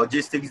at the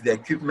logistics, the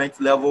equipment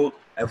level,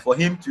 and for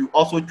him to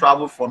also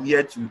travel from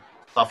here to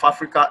South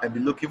Africa and be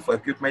looking for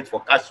equipment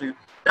for cashew.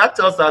 That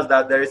tells us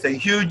that there is a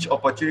huge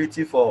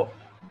opportunity for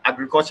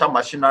agriculture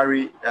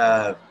machinery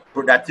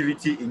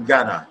productivity in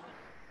Ghana.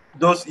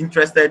 Those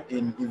interested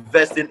in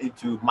investing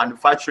into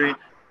manufacturing,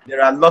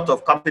 there are a lot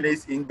of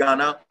companies in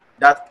Ghana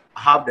that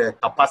have the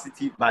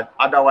capacity, but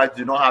otherwise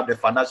do not have the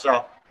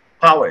financial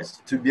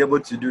powers to be able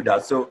to do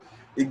that. So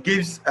it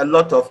gives a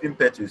lot of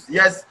impetus.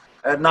 Yes,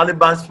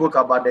 Naliban spoke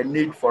about the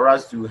need for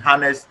us to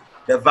harness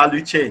the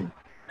value chain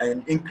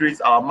and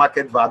increase our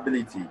market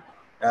viability.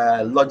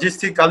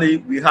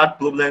 Logistically, we had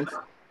problems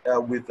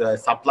with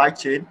supply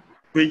chain,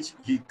 which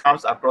he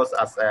comes across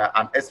as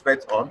an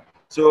expert on.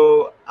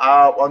 So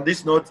on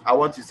this note, I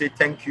want to say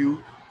thank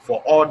you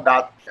for all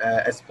that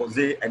expose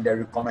and the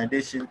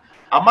recommendation.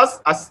 I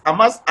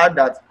must add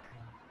that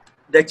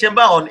the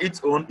chamber on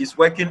its own is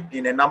working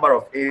in a number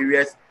of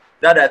areas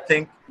that I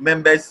think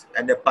members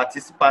and the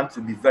participants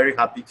will be very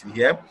happy to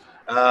hear.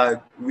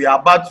 We are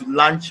about to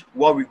launch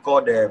what we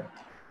call the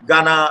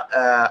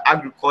Ghana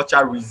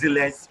Agriculture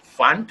Resilience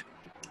Fund,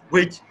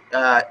 which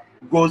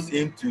goes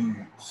into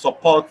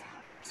support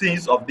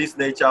things of this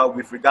nature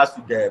with regards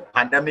to the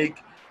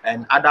pandemic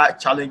and other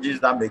challenges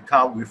that may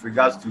come with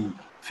regards to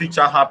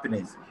future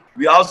happenings.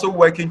 We are also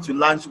working to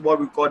launch what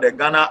we call the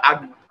Ghana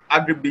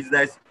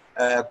Agribusiness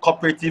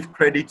Cooperative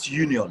Credit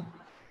Union.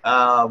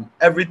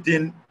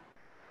 Everything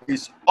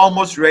is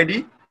almost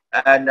ready,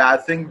 and I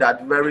think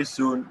that very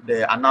soon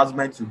the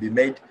announcement will be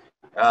made.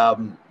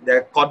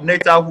 The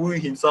coordinator, who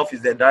himself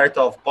is the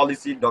director of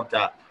policy,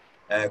 Dr.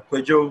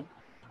 Kwejo,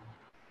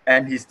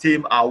 and his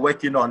team are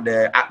working on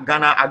the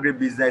Ghana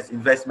Agribusiness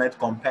Investment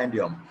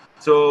Compendium.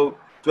 So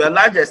to a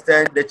large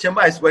extent, the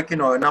chamber is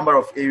working on a number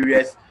of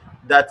areas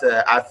that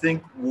I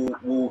think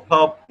will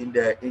help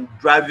in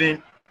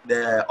driving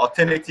the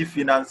alternative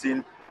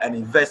financing and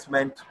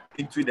investment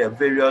into the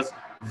various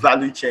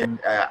value chain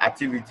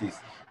activities.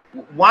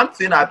 One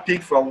thing I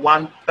picked from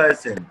one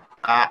person,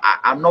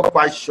 I'm not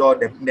quite sure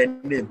the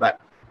name, but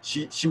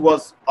she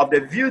was of the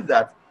view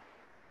that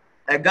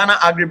a Ghana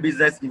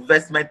Agribusiness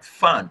Investment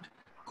Fund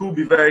could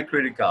be very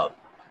critical.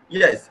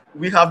 Yes,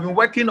 we have been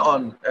working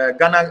on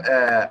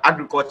Ghana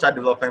Agriculture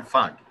Development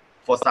Fund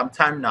for some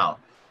time now.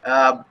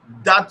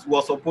 That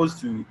was supposed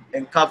to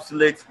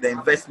encapsulate the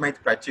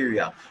investment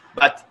criteria,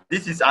 but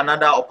this is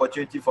another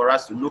opportunity for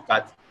us to look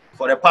at.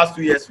 For the past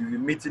 2 years, we've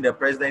been meeting the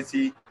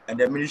presidency and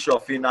the Ministry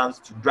of Finance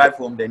to drive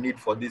home the need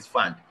for this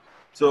fund.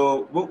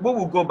 So we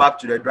will go back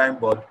to the drawing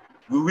board.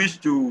 We wish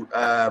to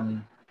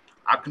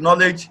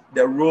acknowledge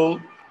the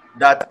role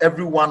that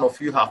every one of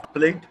you have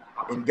played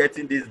in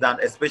getting this done,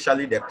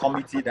 especially the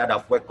committee that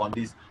have worked on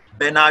this,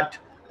 Bernard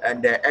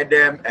and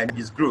Edem and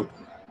his group,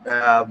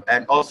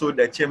 and also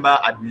the chamber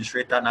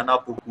administrator, Nana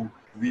Poku.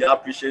 We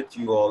appreciate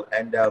you all.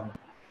 And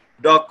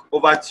Doc,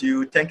 over to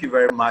you. Thank you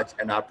very much,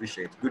 and I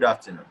appreciate it. Good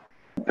afternoon.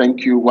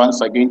 Thank you once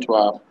again to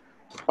our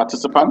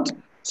participants.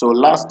 So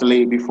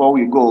lastly, before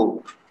we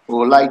go, we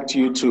would like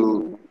you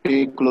to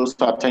pay close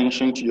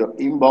attention to your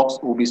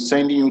inbox. We'll be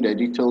sending you the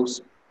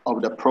details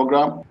of the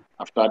program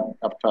after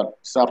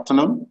this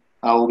afternoon.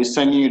 I will be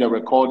sending you the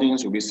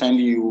recordings. We'll be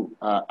sending you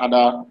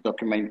other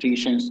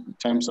documentations in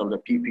terms of the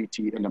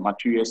PPT and the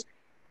materials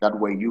that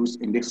were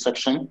used in this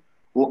section.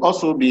 We'll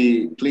also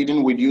be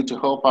pleading with you to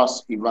help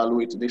us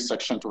evaluate this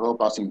section, to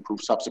help us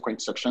improve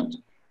subsequent sections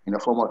in the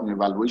form of an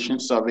evaluation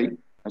survey,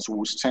 as we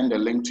will send a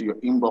link to your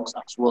inbox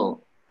as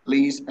well.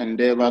 Please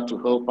endeavor to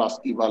help us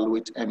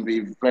evaluate and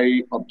be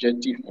very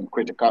objective and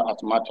critical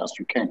as much as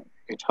you can.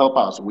 It helps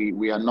us.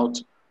 We are not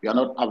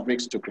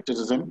averse to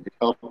criticism. It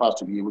helps us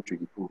to be able to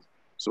improve.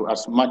 So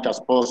as much as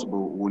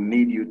possible, we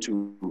need you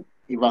to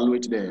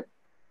evaluate the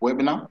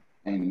webinar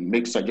and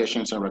make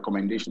suggestions and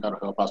recommendations that will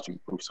help us to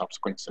improve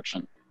subsequent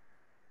section.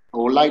 I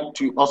would like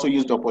to also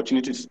use the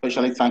opportunity to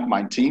especially thank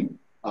my team.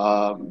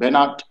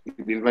 Bernard,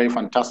 you've been very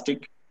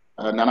fantastic.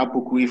 Nana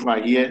Puku, if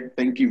I'm here,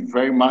 thank you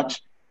very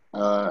much.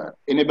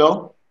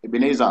 Enabel,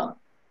 Ebenezer,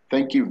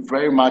 thank you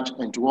very much.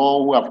 And to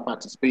all who have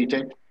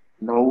participated,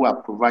 who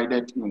have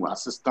provided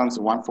assistance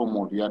in one form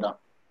or the other,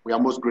 we are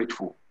most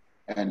grateful.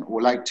 And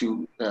would like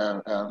to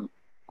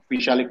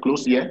officially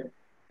close here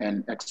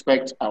and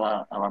expect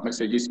our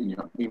messages in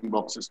your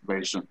inboxes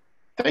very soon.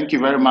 Thank you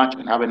very much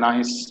and have a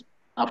nice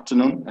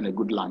afternoon and a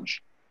good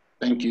lunch.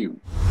 Thank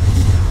you.